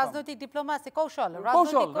এটা আপনার রাজনৈতিক ডিপ্লোমাসি কৌশল,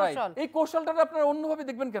 কৌশল, রাইট? এই কৌশলটা আপনারা অন্যভাবে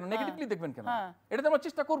দেখবেন কেন, নেগেটিভলি দেখবেন কেন? এটা তো আমরা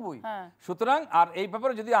চেষ্টা করবই। সুতরাং আর এই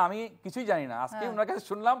ব্যাপারে যদি আমি কিছুই জানি না, আজকে ওনার কাছে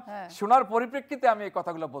শুনলাম, শোনার পরিপ্রেক্ষিতে আমি এই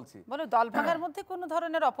কথাগুলো বলছি। বলে দল ভাঙার মধ্যে কোনো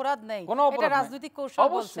ধরনের অপরাধ নেই, এটা রাজনৈতিক কৌশল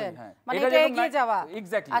বলছেন, মানে এটা এগিয়ে যাওয়া।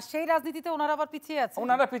 এক্স্যাক্টলি। আর সেই রাজনীতিতে ওনারা আবার পিছিয়ে আছে,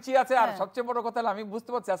 ওনারা পিছিয়ে আছে। আর সবচেয়ে বড় কথা আমি বুঝতে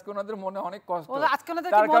পারছি আজকে ওনাদের মনে অনেক কষ্ট, আজকে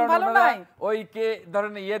ওনাদের কি মন ভালো নাই? ওই কে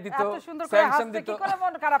ধরেন দিত, স্যাংশন দিত, কি করে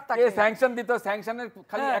মন খারাপ থাকে? এই স্যাংশন দিত, স্যাংশনের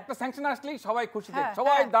খালি একটা স্যাংশন আসলেই সবাই খুশি থাকে,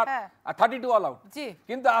 সবাই 32 অল আউট।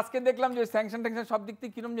 কিন্তু আজকে দেখলাম যে স্যাংশন ট্যাংশন সব দিক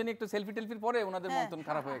থেকে কিরম জানি একটু সেলফি টেলফির পরে ওনাদের মন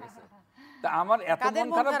খারাপ হয়ে গেছে। তা আমার এত মন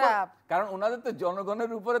খারাপ, কারণ ওনাদের তো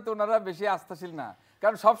জনগণের উপরে তো ওনারা বেশি আস্থাশীল না,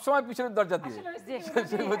 কারণ সব সময় পিছনের দরজা দিয়ে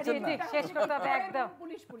বুঝছেন না, শেষ করতে হবে একদম।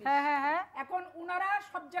 হ্যাঁ, এখন ওনারা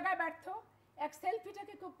সব জায়গায় ব্যর্থ, এক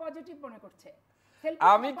সেলফিটাকে খুব পজিটিভ মনে করছে।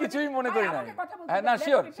 আমি কিছুই মনে করি না। হ্যাঁ, না,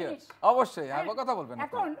 শিওর অবশ্যই কথা বলবেন।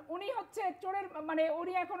 এখন উনি হচ্ছে চোরের, মানে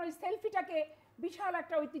উনি এখন ওই সেলফিটাকে বিশাল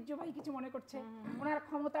একটা ঐতিহ্যবাহী কিছু মনে করছে, ওনার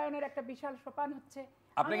ক্ষমতায়নের একটা বিশাল সোপান হচ্ছে।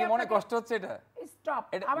 আপনি কি মনে কষ্ট হচ্ছে এটা? স্টপ,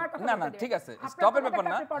 আমার কথা না না, ঠিক আছে, স্টপের ব্যাপার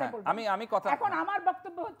না, আমি কথা, এখন আমার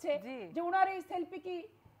বক্তব্য হচ্ছে যে ওনার এই সেলফি কি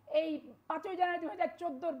এই 5ই জানুয়ারি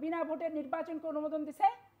 2014 বিনা ভোটের নির্বাচনকে অনুমোদন দিছে?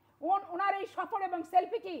 ওনার এই সফর এবং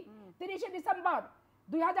সেলফি কি 30শে ডিসেম্বর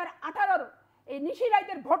 2018 এই নিশি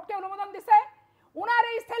রাইতের ভোটকে অনুমোদন দিছে? ওনার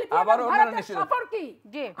এই সেলফি ভারতের সফর কি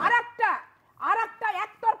আরেকটা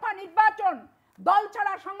একতরফা নির্বাচন, দল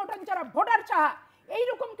ছাড়া, সংগঠন ছাড়া, ভোটার ছাড়া,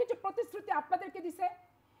 এইরকম কিছু প্রতিশ্রুতি আপনাদেরকে দিছে?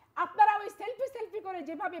 আপনারা ওই সেলফি করে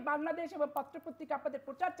যেভাবে বাংলাদেশ এবং পত্রপত্রিকা আপনাদের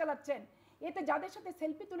প্রচার চালাচ্ছেন, এতে যাদের সাথে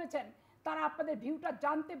সেলফি তুলেছেন তারা আপনাদের ভিউটা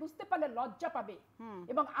জানতে বুঝতে পারলে লজ্জা পাবে।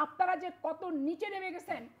 এবং আপনারা যে কত নিচে নেমে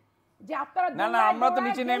গেছেন, যে আপনারা না আমরা তো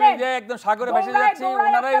নিচে নেমে যাই, একদম সাগরে ভেসে যাচ্ছি,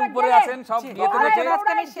 ওনারাই উপরে আছেন, সব দিয়েতে রয়েছে।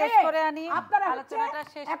 আজকে শেষ করে আনি, আলোচনাটা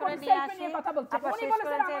শেষ করে নিয়ে আসি। কথা বলছেন, উনি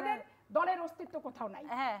বলেছেন আমাদের দলের অস্তিত্ব কোথাও নাই।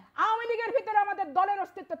 আওয়ামী লীগের ভিতরে আমাদের দলের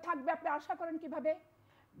অস্তিত্ব থাকবে, আপনি আশা করেন কিভাবে?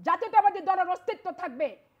 জাতীয়তাবাদী দলের অস্তিত্ব থাকবে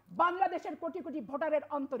বাংলাদেশের কোটি কোটি ভোটারের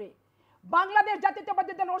অন্তরে। বাংলাদেশ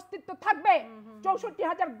জাতীয়তাবাদী দলের অস্তিত্ব থাকবে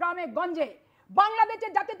 64,000 গ্রামে গঞ্জে।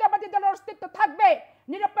 বাংলাদেশের জাতীয়তাবাদী দলের অস্তিত্ব থাকবে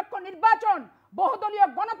নিরপেক্ষ নির্বাচন, বহুদলীয়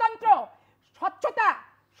গণতন্ত্র, স্বচ্ছতা,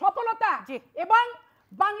 সফলতা এবং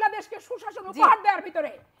বাংলাদেশকে সুশাসন উপহার দেওয়ার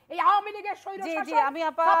ভিতরে। এই আওয়ামী লীগের স্বৈরশাসন, আমি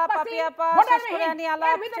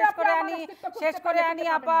শেষ করে আনি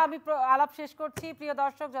আপা, আমি আলাপ শেষ করছি। প্রিয়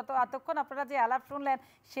দর্শক, এতক্ষণ আপনারা যে আলাপ শুনলেন,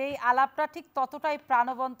 সেই আলাপটা ঠিক ততটাই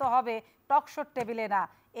প্রাণবন্ত হবে টকশোর টেবিলে না।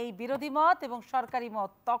 এই বিরোধী মত এবং সরকারি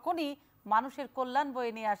মত তখনই মানুষের কল্যাণ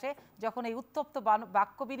বয়ে নিয়ে আসে যখন এই উত্তপ্ত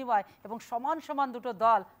বাক্য বিনিময় এবং সমান সমান দুটো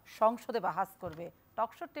দল সংসদে বাহাস করবে।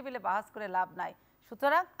 টকশোর টেবিলে বাহাস করে লাভ নাই।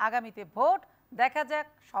 সুতরাং আগামীতে ভোট দেখা যাক,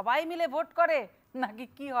 সবাই মিলে ভোট করে নাকি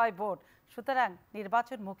কি হয় ভোট। সুতরাং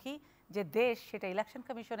নির্বাচনমুখী যে দেশ, সেটা ইলেকশন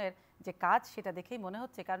কমিশনের যে কাজ সেটা দেখেই মনে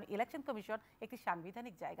হচ্ছে। কারণ ইলেকশন কমিশন একটি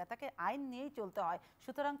সাংবিধানিক জায়গা, তাকে আইন নিয়েই চলতে হয়,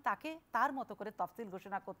 সুতরাং তাকে তার মতো করে তফসিল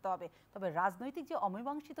ঘোষণা করতে হবে। তবে রাজনৈতিক যে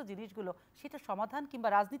অমীমাংসিত জিনিসগুলো সেটা সমাধান কিংবা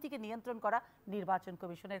রাজনীতিকে নিয়ন্ত্রণ করা নির্বাচন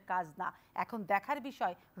কমিশনের কাজ না। এখন দেখার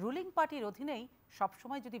বিষয়, রুলিং পার্টির অধীনেই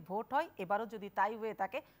সবসময় যদি ভোট হয়, এবারও যদি তাই হয়ে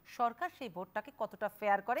থাকে, সরকার সেই ভোটটাকে কতটা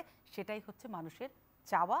ফেয়ার করে সেটাই হচ্ছে মানুষের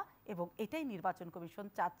চাওয়া। এবং এটাই নির্বাচন কমিশন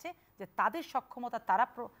চাচ্ছে যে তাদের সক্ষমতা তারা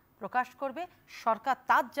প্রকাশ করবে, সরকার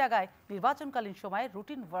তার জায়গায় নির্বাচনকালীন সময়ে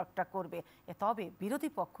রুটিন ওয়ার্কটা করবে। তবে বিরোধী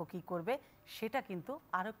পক্ষ কি করবে সেটা কিন্তু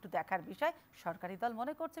আরও একটু দেখার বিষয়। সরকারি দল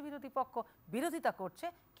মনে করছে বিরোধী পক্ষ বিরোধিতা করছে,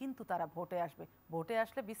 কিন্তু তারা ভোটে আসবে। ভোটে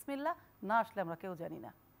আসলে বিসমিল্লাহ, না আসলে আমরা কেউ জানি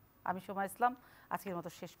না। আমি সোমা ইসলাম আজকের মতো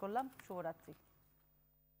শেষ করলাম। শুভরাত্রি।